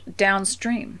float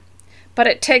downstream, but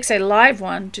it takes a live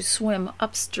one to swim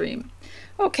upstream.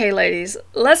 Okay, ladies,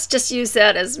 let's just use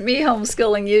that as me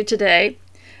homeschooling you today.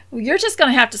 You're just going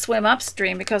to have to swim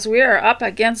upstream, because we are up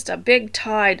against a big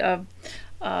tide of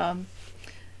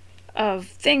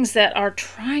things that are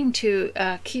trying to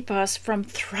keep us from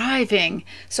thriving.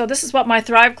 So this is what my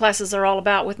Thrive classes are all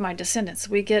about with my descendants.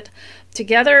 We get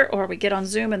together, or we get on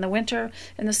Zoom in the winter.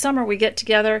 In the summer, we get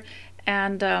together,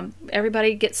 and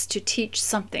everybody gets to teach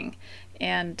something.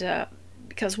 And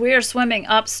because we are swimming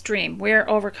upstream, we're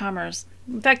overcomers.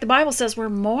 In fact, the Bible says we're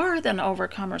more than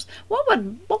overcomers. What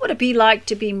would it be like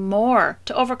to be more,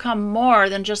 to overcome more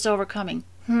than just overcoming?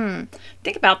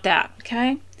 Think about that,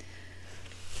 okay?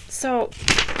 So,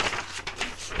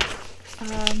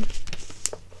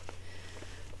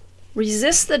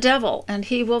 resist the devil and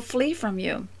he will flee from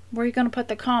you. Where are you going to put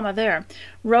the comma there?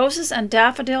 Roses and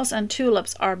daffodils and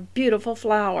tulips are beautiful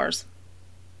flowers.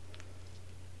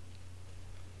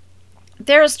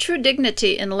 There is true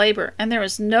dignity in labor, and there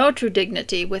is no true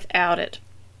dignity without it.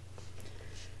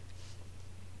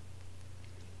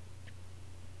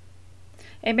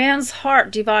 A man's heart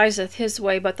deviseth his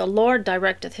way, but the Lord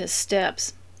directeth his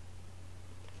steps.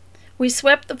 We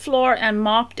swept the floor and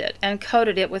mopped it, and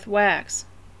coated it with wax.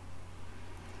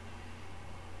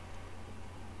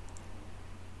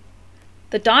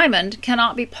 The diamond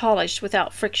cannot be polished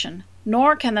without friction,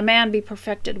 nor can the man be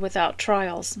perfected without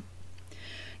trials.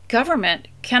 Government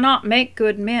cannot make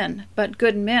good men, but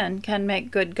good men can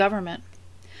make good government.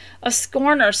 A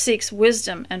scorner seeks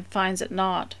wisdom and finds it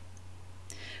not.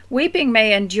 Weeping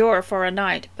may endure for a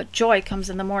night, but joy comes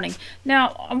in the morning.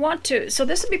 Now, so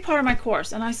this will be part of my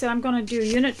course, and I said I'm going to do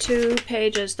Unit 2,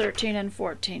 pages 13 and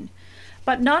 14.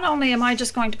 But not only am I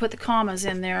just going to put the commas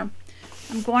in there,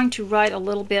 I'm going to write a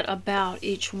little bit about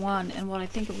each one and what I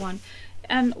think of one.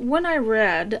 And when I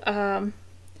read,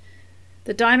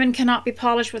 the diamond cannot be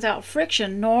polished without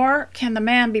friction, nor can the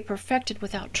man be perfected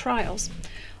without trials.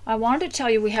 I wanted to tell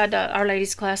you we had our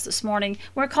ladies' class this morning.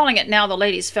 We're calling it now the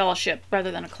Ladies' Fellowship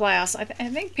rather than a class. I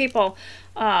think people,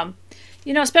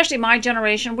 especially my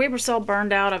generation, we were so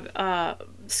burned out of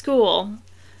school,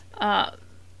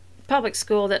 public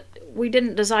school, that we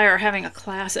didn't desire having a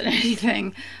class at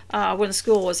anything when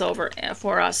school was over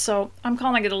for us. So I'm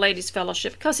calling it a Ladies'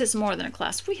 Fellowship because it's more than a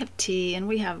class. We have tea and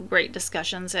we have great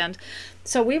discussions. And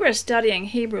so we were studying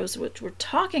Hebrews, which we're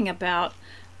talking about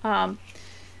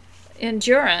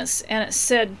endurance, and it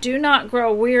said, do not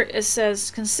grow weary. It says,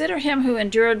 consider him who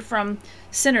endured from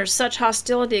sinners such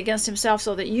hostility against himself,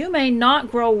 so that you may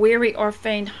not grow weary or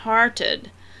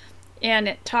faint-hearted. And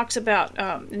it talks about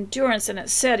endurance, and it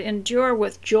said, endure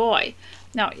with joy.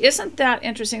 Now, isn't that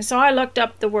interesting? So I looked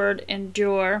up the word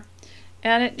endure,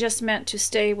 and it just meant to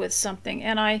stay with something.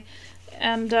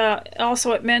 And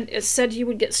also it said you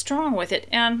would get strong with it.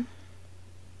 And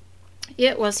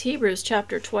it was Hebrews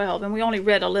chapter 12, and we only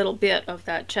read a little bit of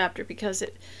that chapter because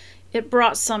it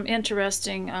brought some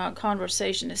interesting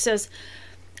conversation. It says,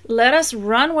 let us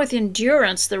run with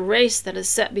endurance the race that is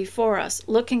set before us,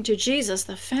 looking to Jesus,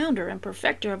 the founder and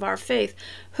perfecter of our faith,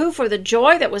 who for the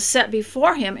joy that was set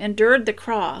before him endured the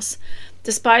cross,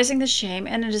 despising the shame,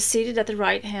 and is seated at the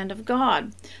right hand of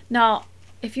God. Now,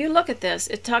 if you look at this,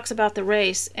 it talks about the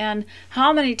race, and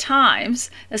how many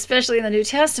times, especially in the New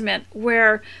Testament,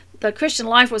 where the Christian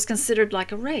life was considered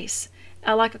like a race,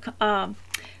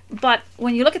 but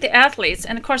when you look at the athletes,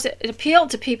 and of course it appealed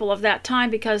to people of that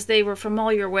time because they were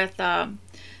familiar with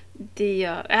the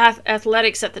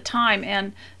athletics at the time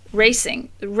and racing.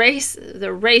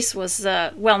 The race was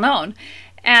well known,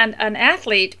 and an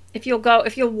athlete, if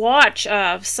you'll watch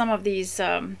some of these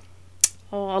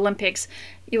Olympics,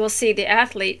 you will see the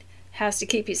athlete has to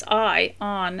keep his eye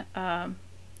on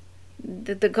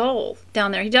the goal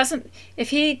down there. He doesn't,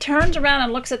 if he turns around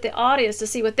and looks at the audience to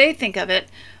see what they think of it,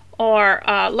 or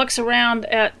looks around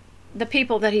at the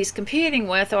people that he's competing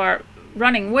with or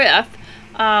running with,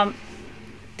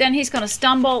 then he's going to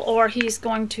stumble, or he's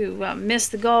going to miss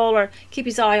the goal, or keep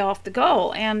his eye off the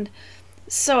goal. And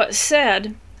so it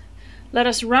said, let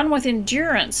us run with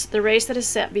endurance the race that is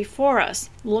set before us,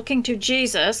 looking to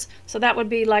Jesus. So that would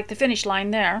be like the finish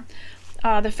line there,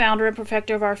 the founder and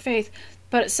perfecter of our faith.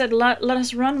 But it said, let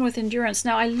us run with endurance.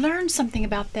 Now, I learned something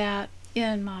about that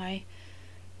in my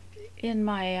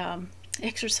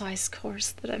exercise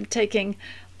course that I'm taking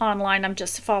online. I'm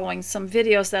just following some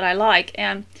videos that I like.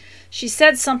 And she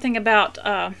said something about,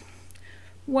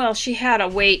 well, she had a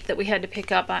weight that we had to pick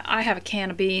up. I have a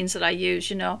can of beans that I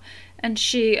use, and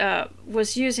she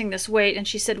was using this weight, and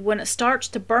she said when it starts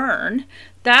to burn,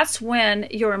 that's when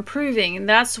you're improving, and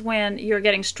that's when you're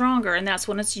getting stronger, and that's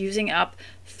when it's using up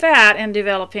fat and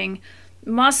developing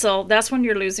muscle. That's when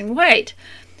you're losing weight.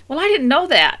 Well, I didn't know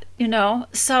that,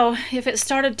 so if it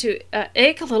started to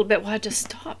ache a little bit, well, I just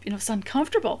stop. It's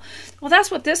uncomfortable. Well,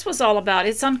 that's what this was all about.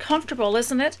 It's uncomfortable,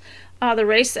 isn't it? The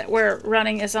race that we're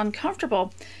running is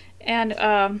uncomfortable. And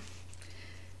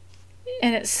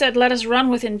it said, let us run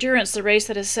with endurance the race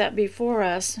that is set before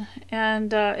us.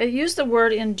 And it used the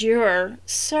word endure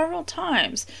several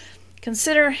times.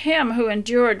 Consider him who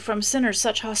endured from sinners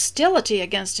such hostility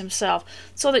against himself,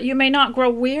 so that you may not grow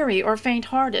weary or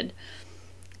faint-hearted.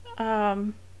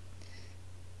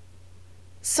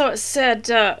 So it said,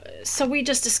 so we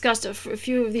just discussed a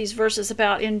few of these verses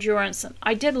about endurance. And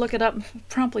I did look it up and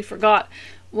promptly forgot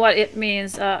what it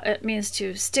means. It means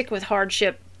to stick with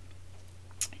hardship.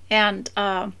 And,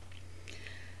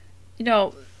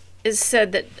 it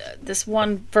said that this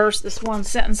one verse, this one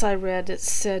sentence I read, it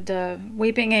said,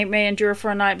 weeping may endure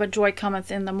for a night, but joy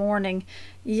cometh in the morning.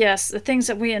 Yes, the things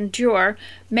that we endure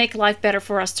make life better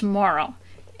for us tomorrow.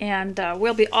 and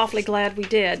we'll be awfully glad we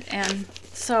did. And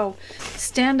so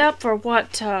stand up for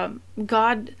what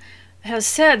God has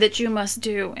said that you must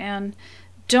do, and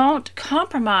don't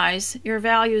compromise your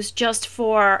values just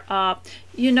for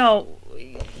you know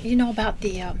about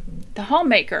the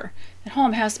homemaker at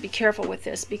home has to be careful with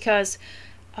this, because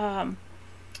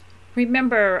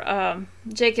remember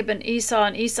Jacob and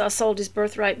Esau sold his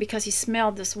birthright because he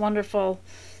smelled this wonderful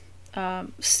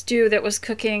stew that was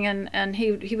cooking, and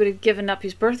he would have given up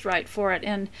his birthright for it.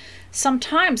 And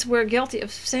sometimes we're guilty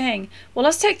of saying, well,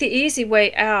 let's take the easy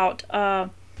way out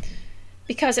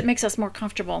because it makes us more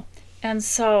comfortable. And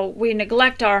so we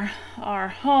neglect our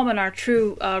home and our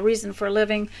true reason for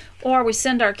living, or we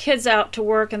send our kids out to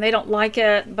work and they don't like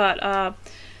it, but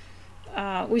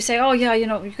we say, oh yeah,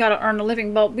 you've got to earn a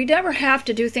living. But we never have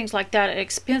to do things like that at the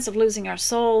expense of losing our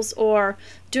souls, or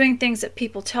doing things that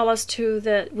people tell us to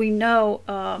that we know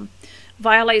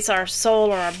violates our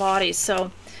soul or our bodies.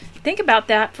 So think about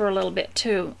that for a little bit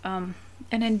too, and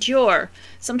endure.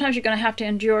 Sometimes you're going to have to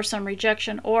endure some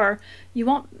rejection, or you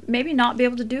won't maybe not be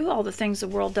able to do all the things the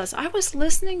world does. I was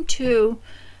listening to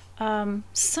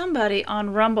somebody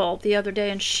on Rumble the other day,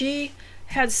 and she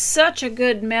had such a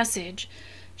good message.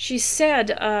 She said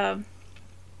that,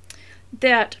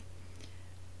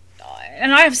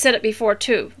 and I have said it before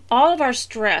too, all of our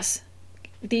stress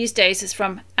these days is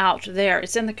from out there.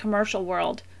 It's in the commercial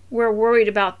world. We're worried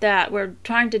about that. We're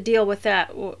trying to deal with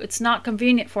that. It's not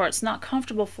convenient for us. It's not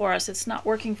comfortable for us. It's not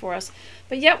working for us.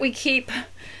 But yet we keep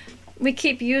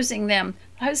using them.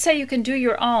 I would say you can do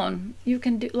your own. You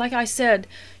can do, like I said,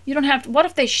 you don't have to. What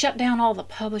if they shut down all the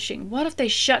publishing? What if they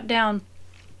shut down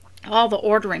all the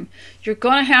ordering? You're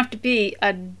going to have to be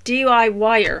a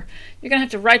DIYer. You're going to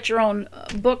have to write your own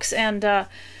books. And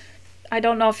I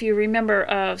don't know if you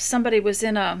remember, somebody was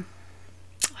in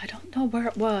I don't know where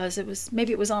it was.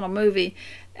 Maybe it was on a movie,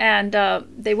 and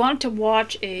they wanted to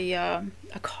watch a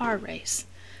car race,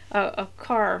 a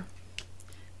car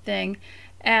thing,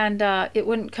 and it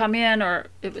wouldn't come in, or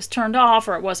it was turned off,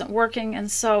 or it wasn't working. And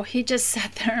so he just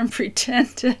sat there and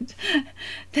pretended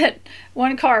that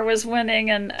one car was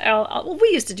winning. And well, we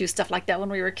used to do stuff like that when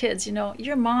we were kids.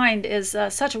 Your mind is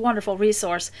such a wonderful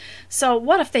resource. So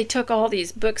what if they took all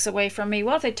these books away from me?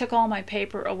 What if they took all my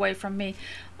paper away from me?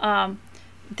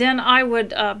 Then I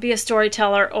would be a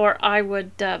storyteller, or I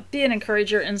would be an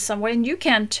encourager in some way, and you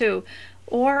can too.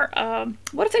 Or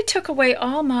what if they took away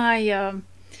all my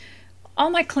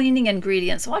cleaning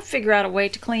ingredients? Well, I'd figure out a way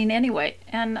to clean anyway.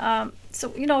 And so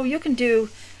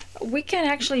we can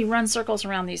actually run circles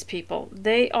around these people.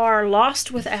 They are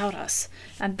lost without us,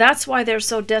 and that's why they're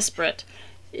so desperate.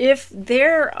 If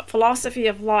their philosophy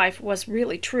of life was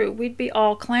really true, we'd be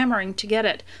all clamoring to get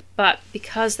it. But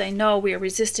because they know we are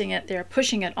resisting it, they're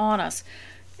pushing it on us.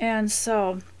 And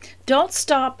so don't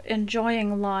stop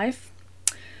enjoying life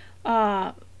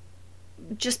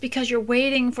just because you're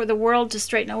waiting for the world to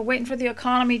straighten out, waiting for the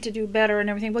economy to do better and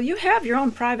everything. Well, you have your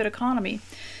own private economy,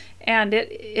 and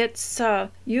it's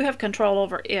you have control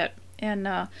over it. And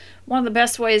one of the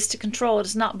best ways to control it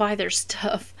is not buy their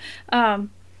stuff.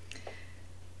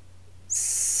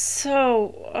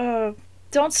 So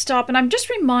don't stop. And I'm just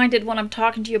reminded when I'm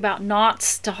talking to you about not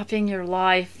stopping your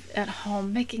life at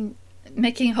home,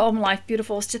 making home life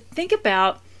beautiful, is to think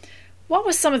about what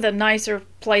were some of the nicer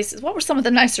places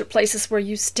where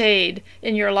you stayed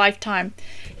in your lifetime,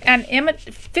 and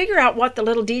figure out what the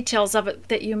little details of it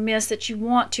that you miss, that you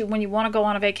want to, when you want to go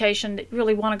on a vacation, that you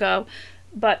really want to go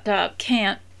but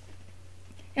can't.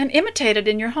 And imitate it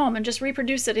in your home, and just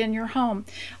reproduce it in your home.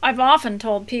 I've often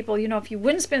told people, if you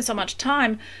wouldn't spend so much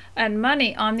time and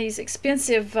money on these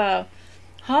expensive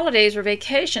holidays or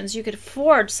vacations, you could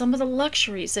afford some of the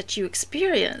luxuries that you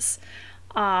experience.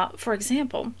 For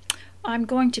example, I'm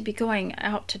going to be going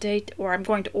out today, or I'm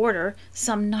going to order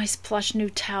some nice plush new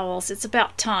towels. It's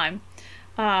about time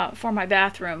for my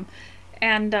bathroom.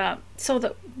 And so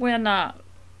that when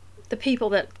the people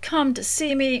that come to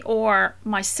see me or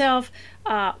myself,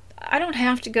 I don't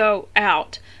have to go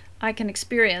out. I can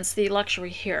experience the luxury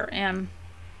here. And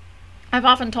I've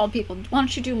often told people, why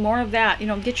don't you do more of that?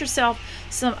 Get yourself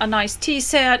a nice tea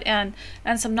set and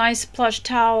some nice plush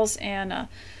towels and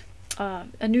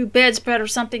a new bedspread or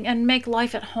something, and make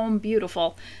life at home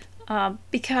beautiful.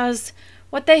 Because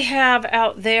what they have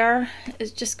out there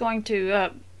is just going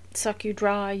to suck you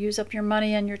dry, use up your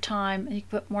money and your time, and you can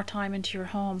put more time into your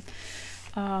home.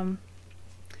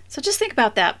 So just think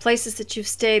about that, places that you've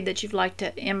stayed that you'd like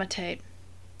to imitate.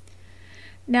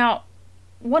 Now,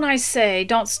 when I say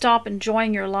don't stop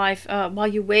enjoying your life while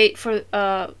you wait for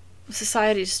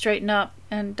society to straighten up,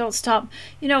 and don't stop,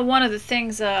 one of the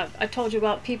things I told you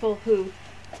about people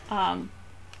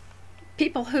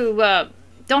people who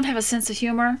don't have a sense of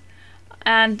humor,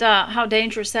 and how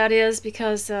dangerous that is,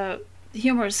 because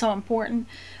humor is so important.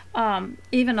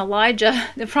 Even Elijah,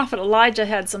 the prophet Elijah,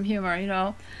 had some humor, you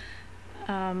know.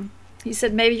 He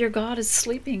said, maybe your God is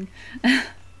sleeping.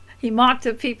 He mocked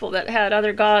the people that had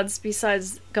other gods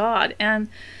besides God. And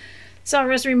so I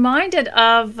was reminded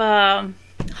of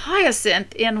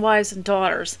Hyacinth in Wives and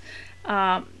Daughters.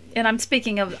 And I'm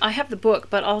speaking of, I have the book,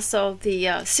 but also the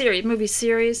movie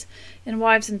series in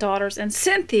Wives and Daughters. And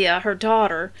Cynthia, her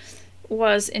daughter,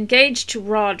 was engaged to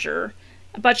Roger,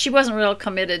 but she wasn't real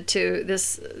committed to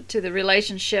the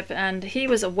relationship. And he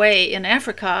was away in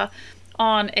Africa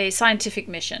on a scientific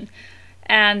mission.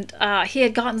 And he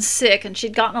had gotten sick, and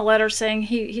she'd gotten a letter saying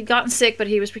he'd gotten sick, but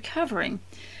he was recovering.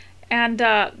 And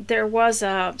there was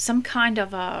some kind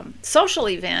of social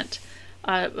event,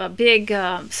 a big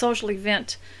social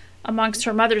event amongst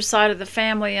her mother's side of the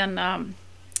family, and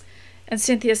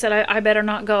Cynthia said, I better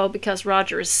not go because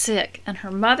Roger is sick. And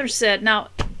her mother said, now,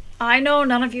 I know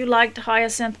none of you liked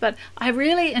Hyacinth, but I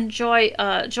really enjoyed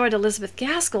Elizabeth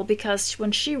Gaskell, because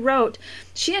when she wrote,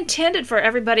 she intended for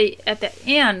everybody at the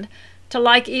end to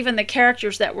like even the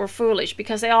characters that were foolish,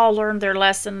 because they all learned their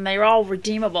lesson and they were all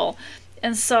redeemable.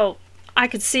 And so I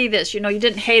could see this, you know, you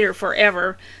didn't hate her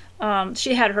forever.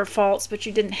 She had her faults, but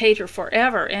you didn't hate her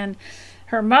forever. And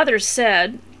her mother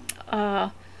said,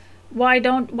 why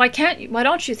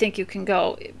don't you think you can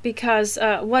go? Because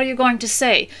what are you going to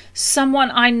say? Someone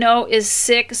I know is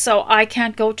sick, so I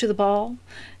can't go to the ball?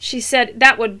 She said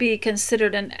that would be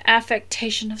considered an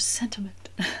affectation of sentiment.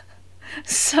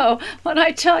 So when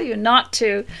I tell you not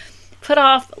to put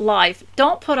off life,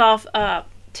 don't put off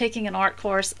taking an art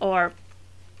course or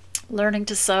learning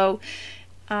to sew.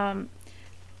 And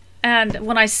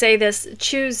when I say this,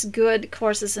 choose good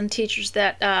courses and teachers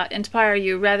that inspire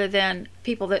you, rather than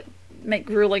people that make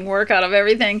grueling work out of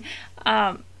everything.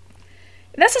 That's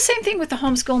the same thing with the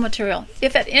homeschool material.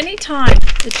 If at any time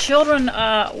the children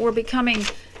were becoming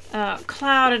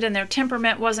clouded and their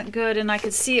temperament wasn't good, and I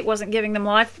could see it wasn't giving them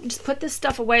life, just put this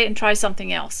stuff away and try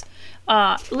something else.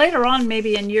 Later on,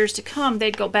 maybe in years to come,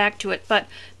 they'd go back to it, but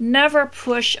never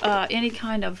push any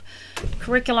kind of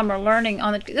curriculum or learning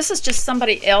on it. This is just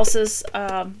somebody else's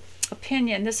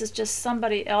opinion. This is just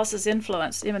somebody else's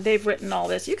influence. You know, they've written all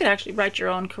this. You could actually write your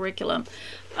own curriculum.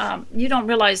 You don't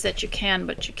realize that you can,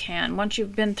 but you can. Once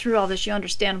you've been through all this, you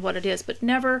understand what it is. But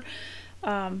never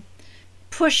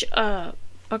push a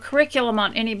curriculum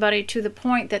on anybody to the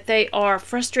point that they are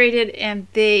frustrated and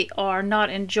they are not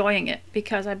enjoying it,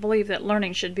 because I believe that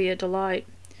learning should be a delight.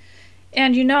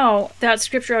 And you know, that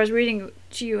scripture I was reading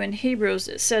to you in Hebrews,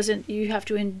 it says you have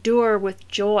to endure with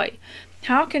joy.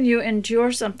 How can you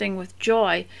endure something with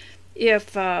joy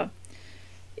if the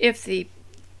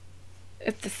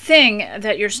thing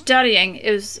that you're studying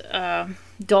is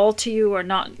dull to you or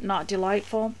not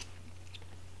delightful?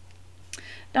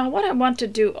 Now, what I want to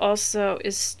do also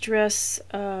is stress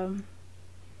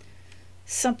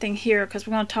something here, because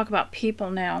we're going to talk about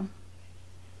people now,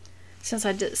 since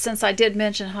I did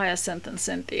mention Hyacinth and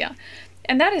Cynthia.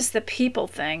 And that is the people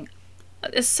thing.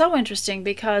 It's so interesting,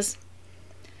 because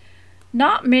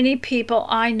not many people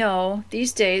I know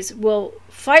these days will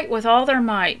fight with all their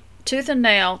might, tooth and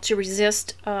nail, to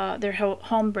resist their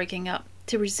home breaking up,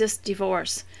 to resist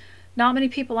divorce. Not many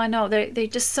people I know. They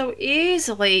just so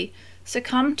easily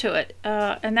succumb to it,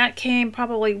 and that came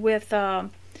probably with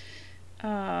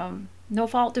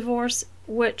no-fault divorce,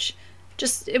 which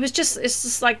it's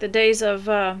just like the days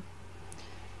of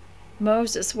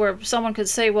Moses, where someone could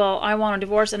say, well, I want a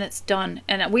divorce, and it's done.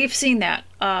 And we've seen that.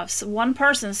 So one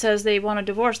person says they want a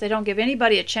divorce, they don't give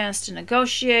anybody a chance to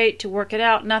negotiate, to work it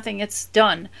out, nothing, it's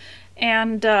done.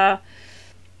 And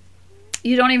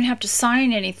you don't even have to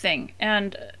sign anything.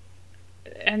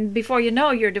 And before you know,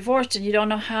 you're divorced, and you don't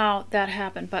know how that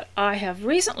happened. But I have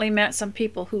recently met some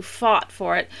people who fought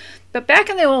for it. But back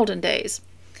in the olden days,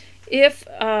 if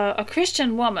a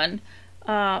Christian woman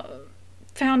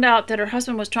found out that her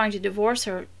husband was trying to divorce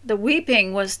her, the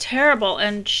weeping was terrible,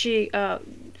 and she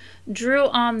drew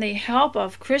on the help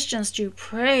of Christians to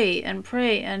pray and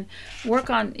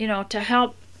work on, to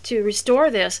help to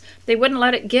restore this. They wouldn't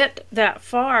let it get that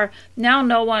far. Now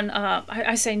no one,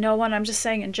 I say no one, I'm just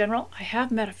saying in general, I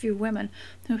have met a few women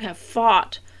who have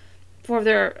fought for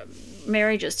their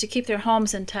marriages, to keep their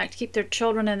homes intact, keep their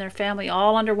children and their family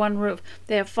all under one roof.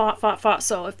 They have fought.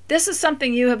 So if this is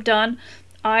something you have done,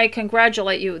 I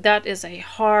congratulate you. That is a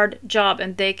hard job,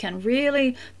 and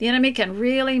the enemy can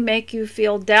really make you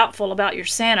feel doubtful about your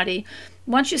sanity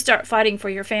once you start fighting for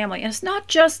your family. And it's not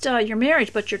just your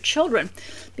marriage, but your children.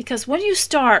 Because when you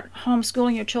start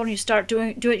homeschooling your children, you start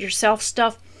doing do-it-yourself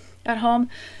stuff at home,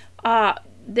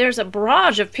 there's a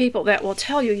barrage of people that will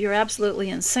tell you you're absolutely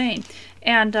insane.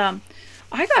 And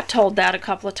I got told that a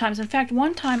couple of times. In fact,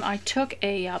 one time I took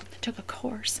a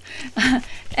course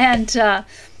and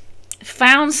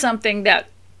found something that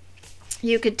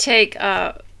you could take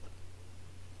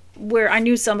where I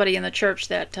knew somebody in the church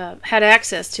that had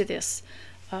access to this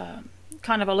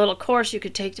kind of a little course you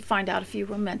could take to find out if you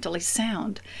were mentally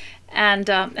sound. And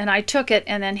I took it,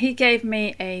 and then he gave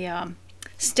me a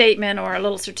statement or a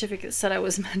little certificate that said I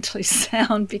was mentally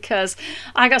sound, because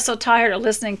I got so tired of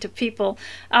listening to people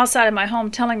outside of my home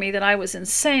telling me that I was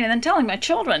insane, and then telling my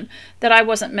children that I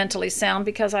wasn't mentally sound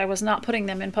because I was not putting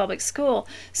them in public school.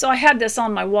 So I had this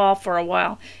on my wall for a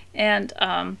while, and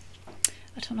I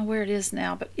don't know where it is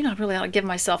now, but I really ought to give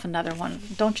myself another one,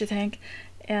 don't you think?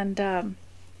 And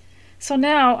so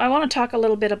now I want to talk a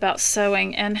little bit about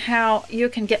sewing and how you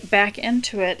can get back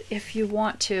into it if you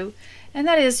want to. And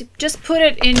that is, just put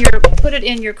it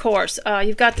in your course.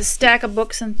 You've got the stack of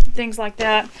books and things like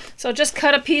that. So just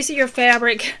cut a piece of your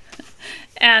fabric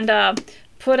and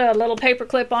put a little paper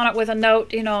clip on it with a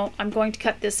note. I'm going to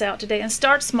cut this out today, and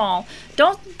start small.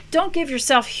 Don't give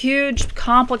yourself huge,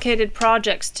 complicated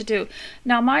projects to do.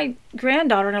 Now, my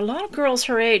granddaughter and a lot of girls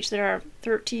her age that are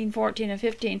 13, 14, and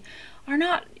 15 are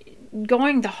not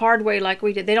going the hard way like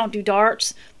we did. They don't do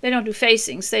darts. They don't do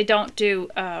facings. They don't do.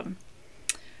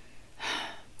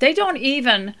 They don't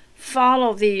even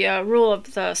follow the rule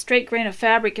of the straight grain of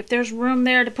fabric. If there's room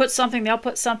there to put something, they'll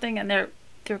put something, and their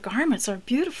garments are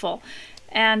beautiful.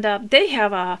 And they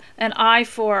have an eye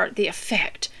for the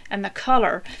effect and the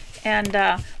color. And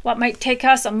what might take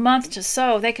us a month to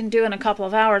sew, they can do in a couple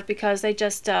of hours, because they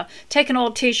just take an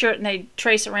old t-shirt and they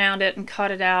trace around it and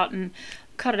cut it out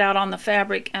on the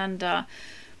fabric. And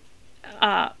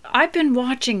I've been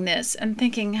watching this and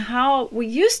thinking how we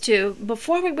used to,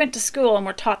 before we went to school and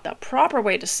were taught the proper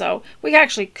way to sew, we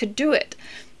actually could do it,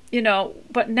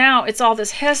 but now it's all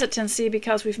this hesitancy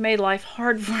because we've made life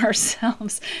hard for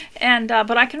ourselves. And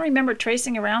but I can remember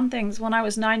tracing around things when I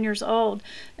was 9 years old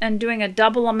and doing a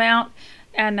double amount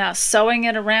and sewing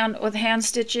it around with hand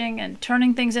stitching and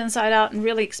turning things inside out and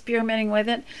really experimenting with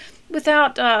it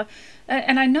without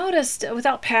and I noticed,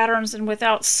 without patterns and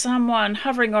without someone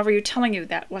hovering over you telling you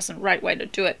that wasn't the right way to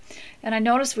do it. And I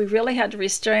noticed we really had to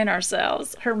restrain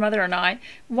ourselves, her mother and I,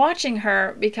 watching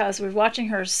her, because we were watching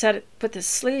her put this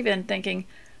sleeve in, thinking,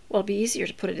 well, it'd be easier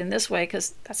to put it in this way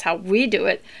because that's how we do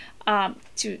it,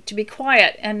 to be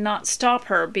quiet and not stop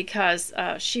her, because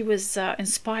she was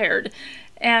inspired.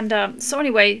 And so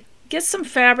anyway, get some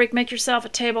fabric, make yourself a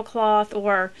tablecloth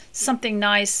or something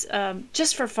nice,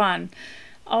 just for fun.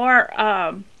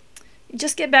 Or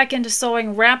just get back into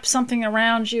sewing, wrap something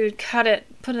around you, cut it,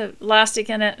 put an elastic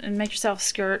in it, and make yourself a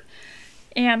skirt.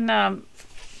 And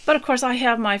but of course I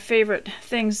have my favorite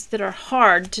things that are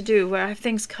hard to do, where I have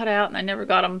things cut out and I never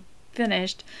got them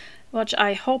finished, which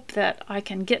I hope that I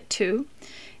can get to.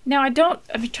 Now I'm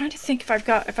trying to think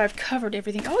if I've covered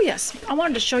everything. Oh yes, I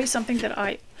wanted to show you something that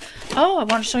I want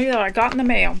to show you that I got in the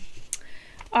mail.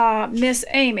 Miss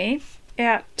Amy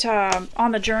at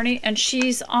On the Journey, and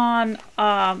she's on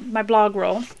my blog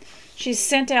roll. She's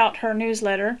sent out her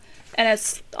newsletter, and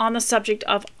it's on the subject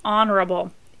of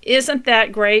honorable. Isn't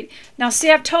that great? Now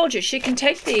see, I've told you she can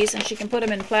take these and she can put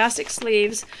them in plastic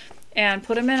sleeves and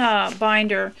put them in a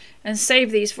binder and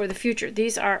save these for the future.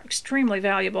 These are extremely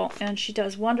valuable, and she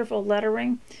does wonderful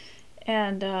lettering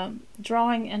and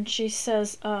drawing, and she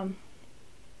says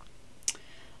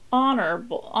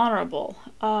honorable.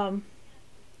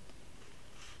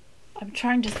 I'm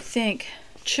trying to think.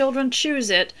 Children, choose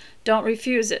it, don't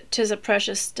refuse it. 'Tis a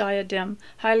precious diadem.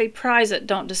 Highly prize it,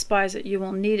 don't despise it. You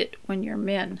will need it when you're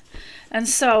men. And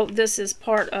so this is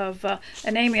part of.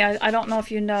 And Amy, I don't know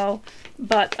if you know,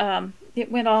 but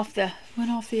it went off the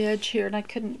edge here, and I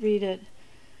couldn't read it.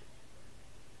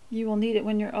 You will need it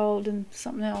when you're old, and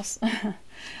something else.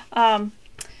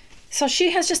 So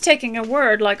she has just taken a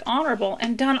word like honorable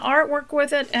and done artwork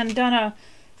with it, and done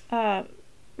a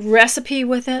recipe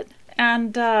with it,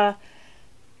 and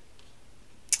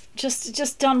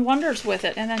just done wonders with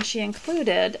it. And then she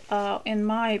included in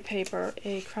my paper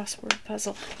a crossword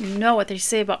puzzle. You know what they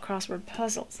say about crossword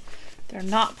puzzles. They're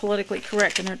not politically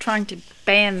correct, and they're trying to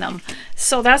ban them.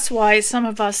 So that's why some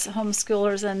of us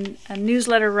homeschoolers and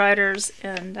newsletter writers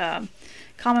and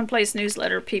commonplace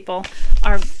newsletter people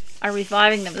are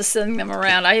reviving them, sending them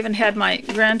around. I even had my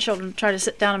grandchildren try to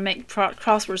sit down and make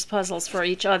crossword puzzles for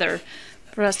each other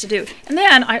for us to do. And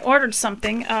then I ordered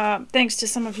something, thanks to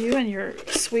some of you and your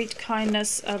sweet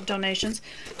kindness of donations.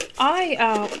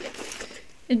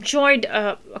 enjoyed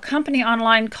a company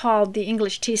online called the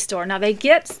English Tea Store. Now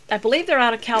I believe they're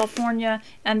out of California,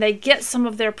 and they get some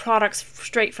of their products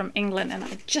straight from England, and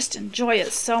I just enjoy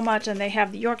it so much. And they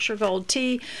have the Yorkshire Gold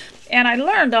tea. And I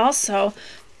learned also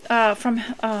from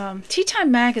Tea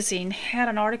Time magazine had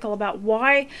an article about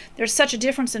why there's such a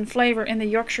difference in flavor in the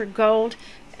Yorkshire Gold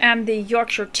and the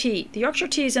Yorkshire tea. The Yorkshire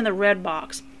tea is in the red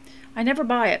box. I never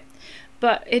buy it,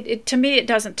 but to me it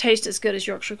doesn't taste as good as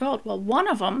Yorkshire Gold. Well, one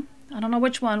of them, I don't know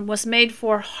which one, was made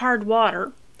for hard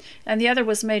water, and the other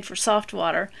was made for soft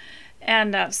water,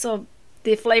 and so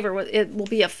the flavor it will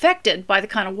be affected by the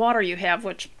kind of water you have,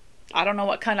 which I don't know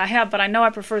what kind I have, but I know I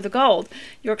prefer the Gold,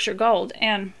 Yorkshire Gold.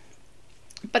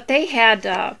 But they had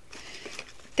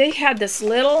this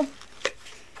little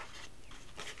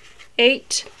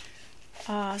 8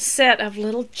 set of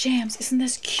little jams. Isn't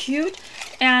this cute?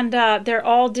 And they're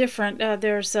all different.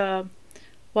 There's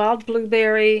wild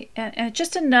blueberry, and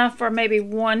just enough for maybe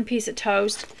one piece of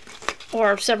toast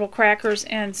or several crackers.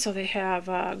 And so they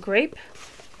have grape,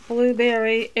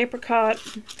 blueberry, apricot,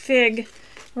 fig,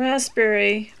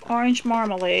 raspberry, orange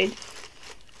marmalade,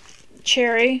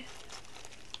 cherry,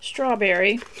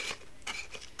 strawberry,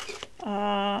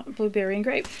 blueberry, and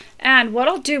grape. And what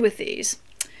I'll do with these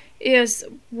is,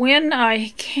 when I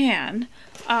can,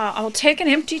 I'll take an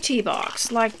empty tea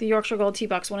box, like the Yorkshire Gold tea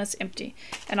box when it's empty,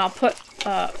 and I'll put,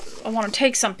 I want to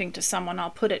take something to someone, I'll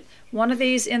put one of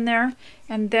these in there,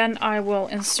 and then I will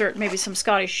insert maybe some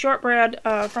Scottish shortbread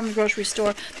from the grocery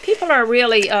store. People are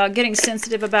really getting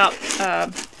sensitive about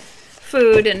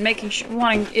food and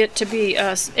wanting it to be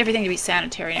everything to be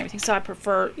sanitary and everything. So I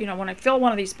prefer, when I fill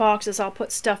one of these boxes, I'll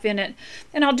put stuff in it,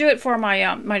 and I'll do it for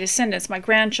my my descendants, my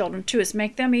grandchildren too. Is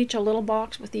make them each a little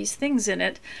box with these things in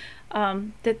it,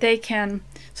 that they can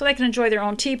enjoy their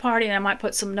own tea party. And I might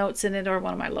put some notes in it, or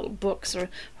one of my little books, or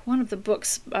one of the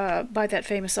books by that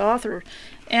famous author.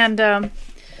 And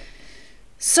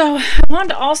so I wanted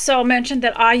to also mention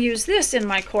that I use this in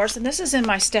my course, and this is in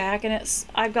my stack, and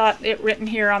I've got it written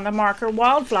here on the marker,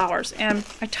 wildflowers. And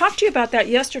I talked to you about that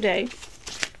yesterday,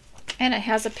 and it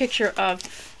has a picture of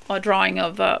a drawing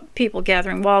of people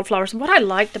gathering wildflowers. And what I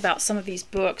liked about some of these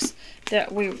books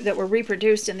that were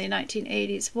reproduced in the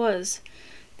 1980s was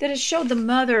that it showed the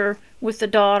mother with the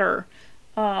daughter,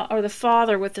 or the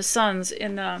father with the sons.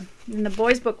 In the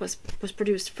boys' book was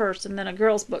produced first, and then a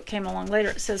girl's book came along later.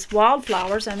 It says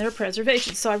wildflowers and their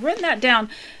preservation. So I've written that down.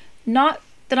 Not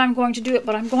that I'm going to do it,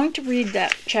 but I'm going to read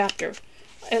that chapter.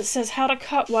 It says how to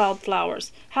cut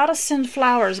wildflowers, how to send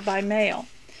flowers by mail,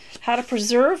 how to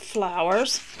preserve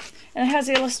flowers, and it has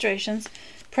illustrations,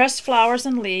 pressed flowers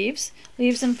and leaves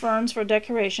and ferns for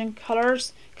decoration,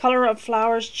 color of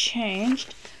flowers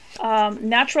changed,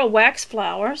 natural wax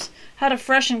flowers, how to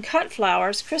fresh and cut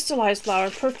flowers, crystallized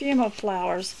flowers, perfume of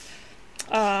flowers,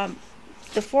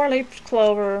 the four-leafed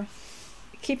clover,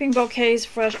 keeping bouquets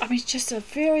fresh. I mean, it's just a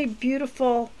very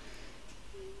beautiful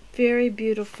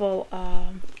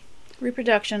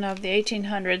reproduction of the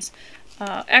 1800s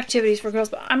activities for girls.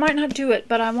 But I might not do it,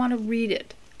 but I want to read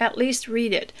it, at least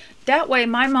read it. That way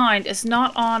my mind is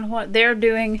not on what they're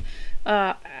doing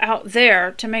out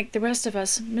there to make the rest of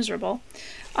us miserable.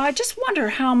 I just wonder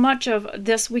how much of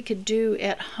this we could do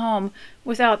at home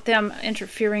without them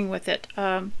interfering with it,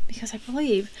 because I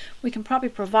believe we can probably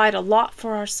provide a lot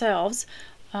for ourselves,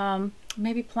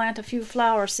 maybe plant a few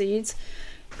flower seeds,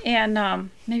 and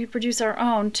maybe produce our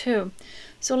own too.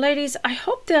 So ladies, I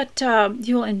hope that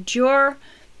you'll endure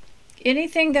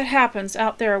anything that happens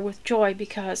out there with joy,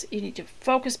 because you need to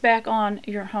focus back on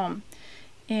your home,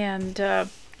 and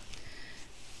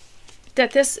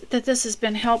that this has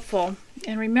been helpful.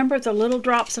 And remember the little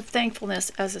drops of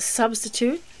thankfulness as a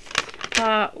substitute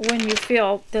when you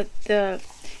feel that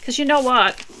because you know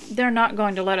what, they're not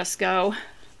going to let us go.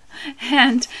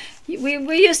 And we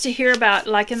used to hear about,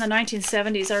 like in the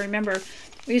 1970s, I remember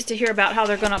we used to hear about how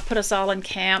they're going to put us all in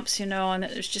camps, and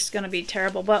it was just going to be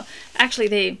terrible. Well, actually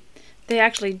they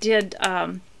actually did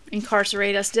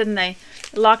incarcerate us, didn't they?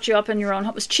 Locked you up in your own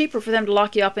home. It was cheaper for them to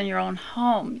lock you up in your own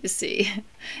home, you see.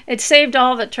 It saved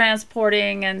all the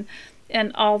transporting and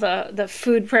all the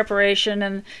food preparation,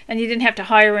 and you didn't have to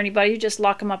hire anybody. You just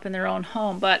lock them up in their own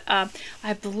home. But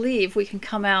I believe we can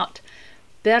come out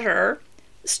better,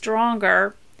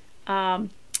 stronger, and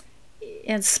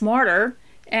smarter,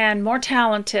 and more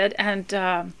talented,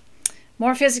 and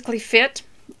more physically fit,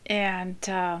 and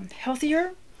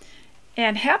healthier,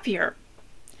 and happier.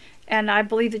 And I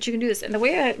believe that you can do this. And the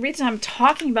reason I'm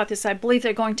talking about this, I believe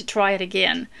they're going to try it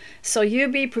again. So you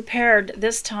be prepared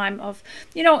this time of,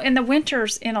 in the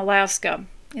winters in Alaska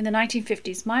in the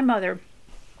 1950s, my mother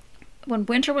when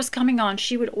winter was coming on,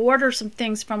 she would order some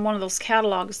things from one of those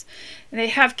catalogs. And they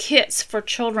have kits for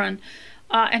children.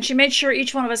 And she made sure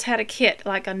each one of us had a kit,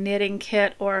 like a knitting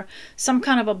kit or some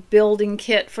kind of a building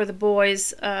kit for the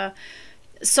boys,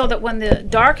 so that when the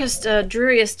darkest,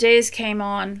 dreariest days came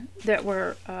on that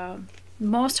were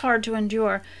most hard to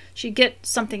endure, she'd get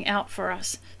something out for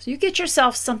us. So you get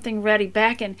yourself something ready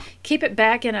back and keep it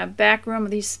back in a back room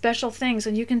of these special things,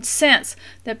 and you can sense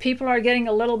that people are getting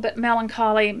a little bit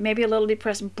melancholy, maybe a little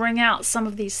depressed. Bring out some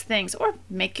of these things or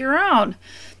make your own,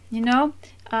 you know.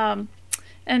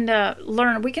 And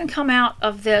learn. We can come out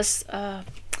of this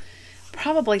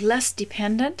probably less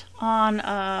dependent on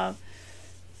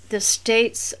the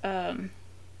state's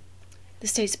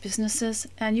businesses,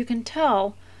 and you can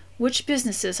tell which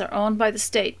businesses are owned by the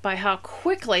state by how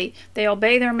quickly they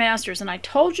obey their masters. And I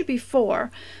told you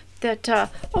before that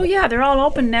oh yeah, they're all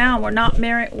open now. We're not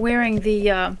wearing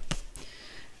the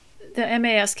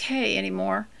mask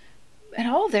anymore, and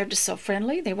oh, they're just so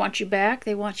friendly. They want you back.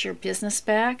 They want your business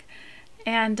back.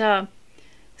 And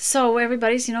so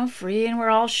everybody's, you know, free, and we're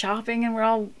all shopping, and we're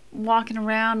all walking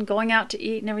around, going out to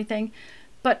eat and everything.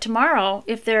 But tomorrow,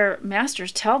 if their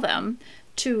masters tell them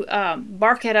to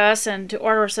bark at us and to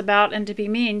order us about and to be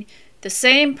mean, the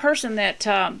same person that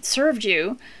served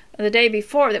you the day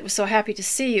before that was so happy to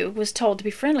see you was told to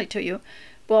be friendly to you.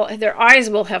 Well, their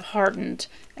eyes will have hardened,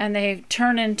 and they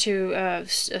turn into a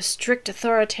strict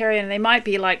authoritarian. They might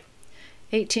be like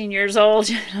 18 years old,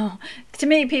 you know. To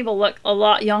me, people look a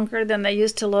lot younger than they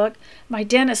used to look. My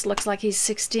dentist looks like he's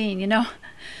 16, you know.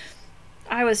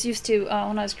 I was used to,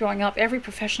 when I was growing up, every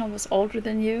professional was older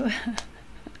than you.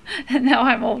 And now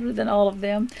I'm older than all of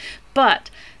them. But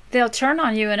they'll turn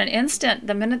on you in an instant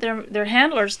the minute their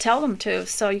handlers tell them to.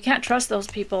 So you can't trust those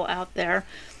people out there.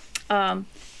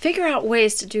 Figure out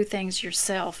ways to do things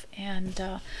yourself.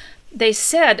 And they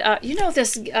said, you know,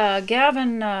 this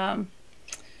Gavin...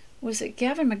 was it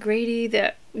Gavin McGrady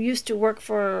that used to work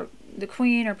for the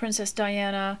Queen or Princess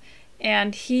Diana,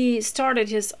 and he started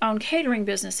his own catering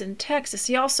business in Texas.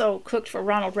 He also cooked for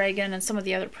Ronald Reagan and some of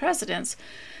the other presidents.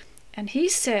 And he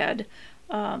said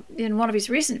in one of his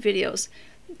recent videos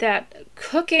that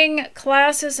cooking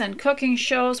classes and cooking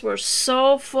shows were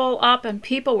so full up, and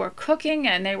people were cooking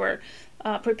and they were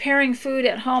preparing food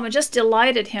at home. It just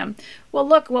delighted him. Well,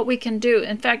 look what we can do.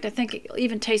 In fact, I think it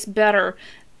even tastes better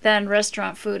than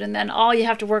restaurant food. And then all you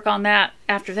have to work on that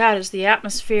after that is the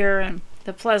atmosphere and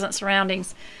the pleasant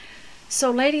surroundings.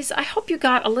 So ladies, I hope you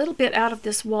got a little bit out of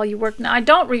this while you work. Now, I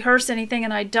don't rehearse anything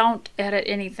and I don't edit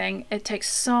anything. It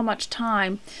takes so much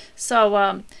time.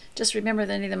 So just remember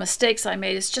that any of the mistakes I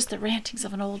made is just the rantings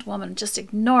of an old woman. Just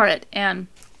ignore it and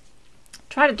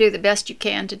try to do the best you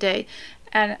can today.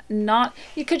 And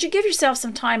could you give yourself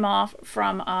some time off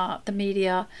from the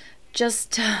media?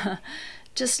 Just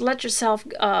let yourself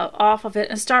off of it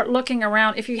and start looking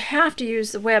around. If you have to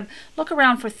use the web, look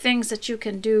around for things that you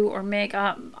can do or make.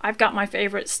 I've got my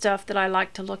favorite stuff that I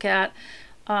like to look at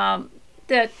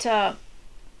that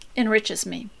enriches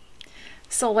me.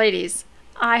 So ladies,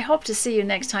 I hope to see you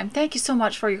next time. Thank you so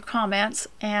much for your comments,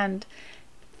 and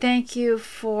thank you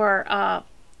for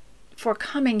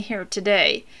coming here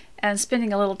today and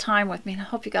spending a little time with me. And I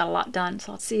hope you got a lot done.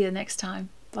 So I'll see you next time.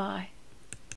 Bye.